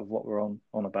keep up with what we're on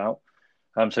about.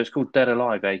 So it's called Dead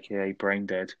Alive, aka Brain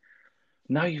Dead.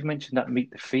 Now you've mentioned that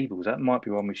Meet the Feebles, that might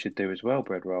be one we should do as well,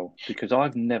 Bread Roll, because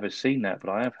I've never seen that, but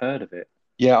I have heard of it.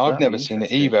 Yeah, So I've that'd be never seen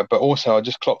it interesting. either, but also I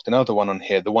just clocked another one on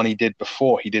here. The one he did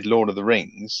before he did Lord of the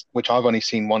Rings, which I've only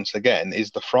seen once again, is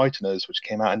The Frighteners, which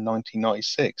came out in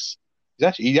 1996.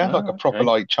 He had like a Oh, proper okay.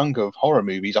 like chunk of horror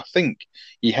movies. I think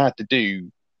he had to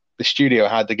do the studio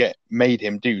had to get made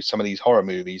him do some of these horror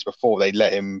movies before they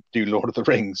let him do Lord of the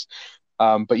Rings.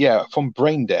 But yeah, from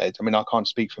Brain Dead, I mean, I can't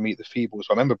speak for Meet the Feebles,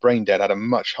 but I remember Brain Dead had a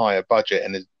much higher budget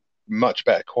and is much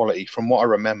better quality from what I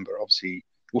remember. Obviously,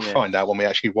 we'll find out Yes. when we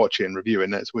actually watch it and review it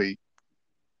next week.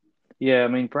 Yeah, I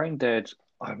mean, Brain Dead,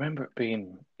 I remember it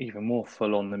being even more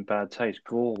full on than Bad Taste,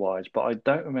 gore wise, but I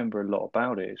don't remember a lot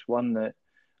about it. It's one that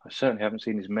I certainly haven't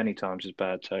seen as many times as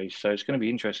Bad Taste, so it's going to be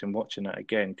interesting watching that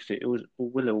again because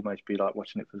will almost be like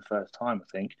watching it for the first time,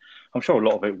 I think. I'm sure a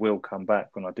lot of it will come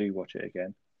back when I do watch it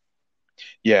again.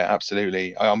 Yeah,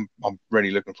 absolutely. I'm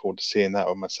really looking forward to seeing that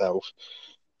one myself.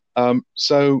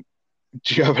 So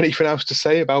do you have anything else to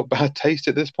say about Bad Taste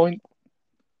at this point?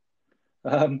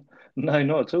 Um, no,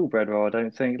 not at all, Breadwell. I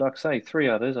don't think. Like I say, three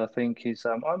others. I think is.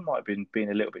 I might have been being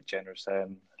a little bit generous there,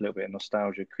 and a little bit of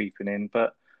nostalgia creeping in.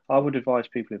 But I would advise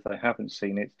people if they haven't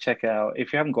seen it, check it out.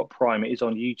 If you haven't got Prime, it is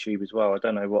on YouTube as well. I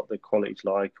don't know what the quality's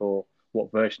like or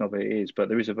what version of it is, but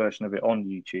there is a version of it on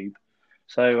YouTube.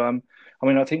 So, I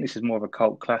mean, I think this is more of a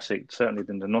cult classic, certainly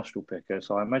than the Nostril Picker.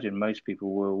 So I imagine most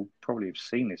people will probably have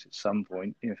seen this at some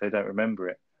point, even if they don't remember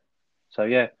it. So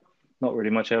yeah, not really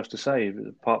much else to say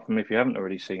apart from if you haven't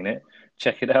already seen it,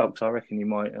 check it out because I reckon you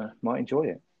might enjoy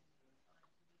it.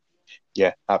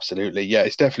 Yeah, absolutely. Yeah,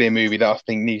 it's definitely a movie that I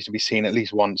think needs to be seen at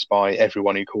least once by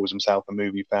everyone who calls himself a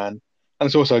movie fan. And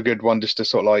it's also a good one just to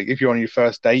sort of like if you're on your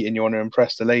first date and you want to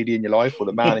impress the lady in your life or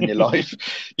the man in your life,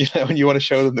 and you want to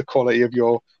show them the quality of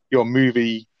your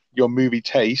movie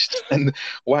taste and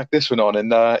whack this one on.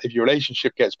 And if your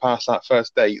relationship gets past that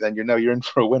first date, then you know you're in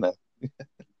for a winner.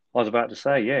 I was about to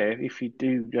say, yeah, if you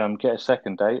do get a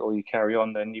second date or you carry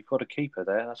on, then you've got a keeper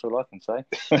there. That's all I can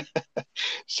say.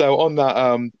 So on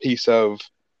that piece of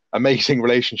amazing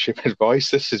relationship advice,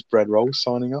 this is Bread Roll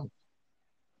signing off.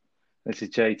 This is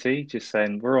JT just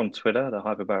saying we're on Twitter, the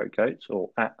Hyperbaric Goats, or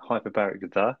at Hyperbaric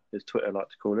the, as Twitter like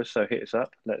to call us. So hit us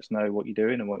up, let us know what you're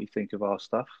doing and what you think of our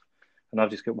stuff. And I've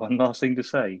just got one last thing to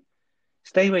say: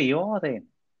 stay where you are, then,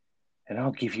 and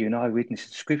I'll give you an eyewitness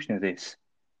description of this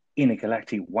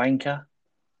intergalactic wanker.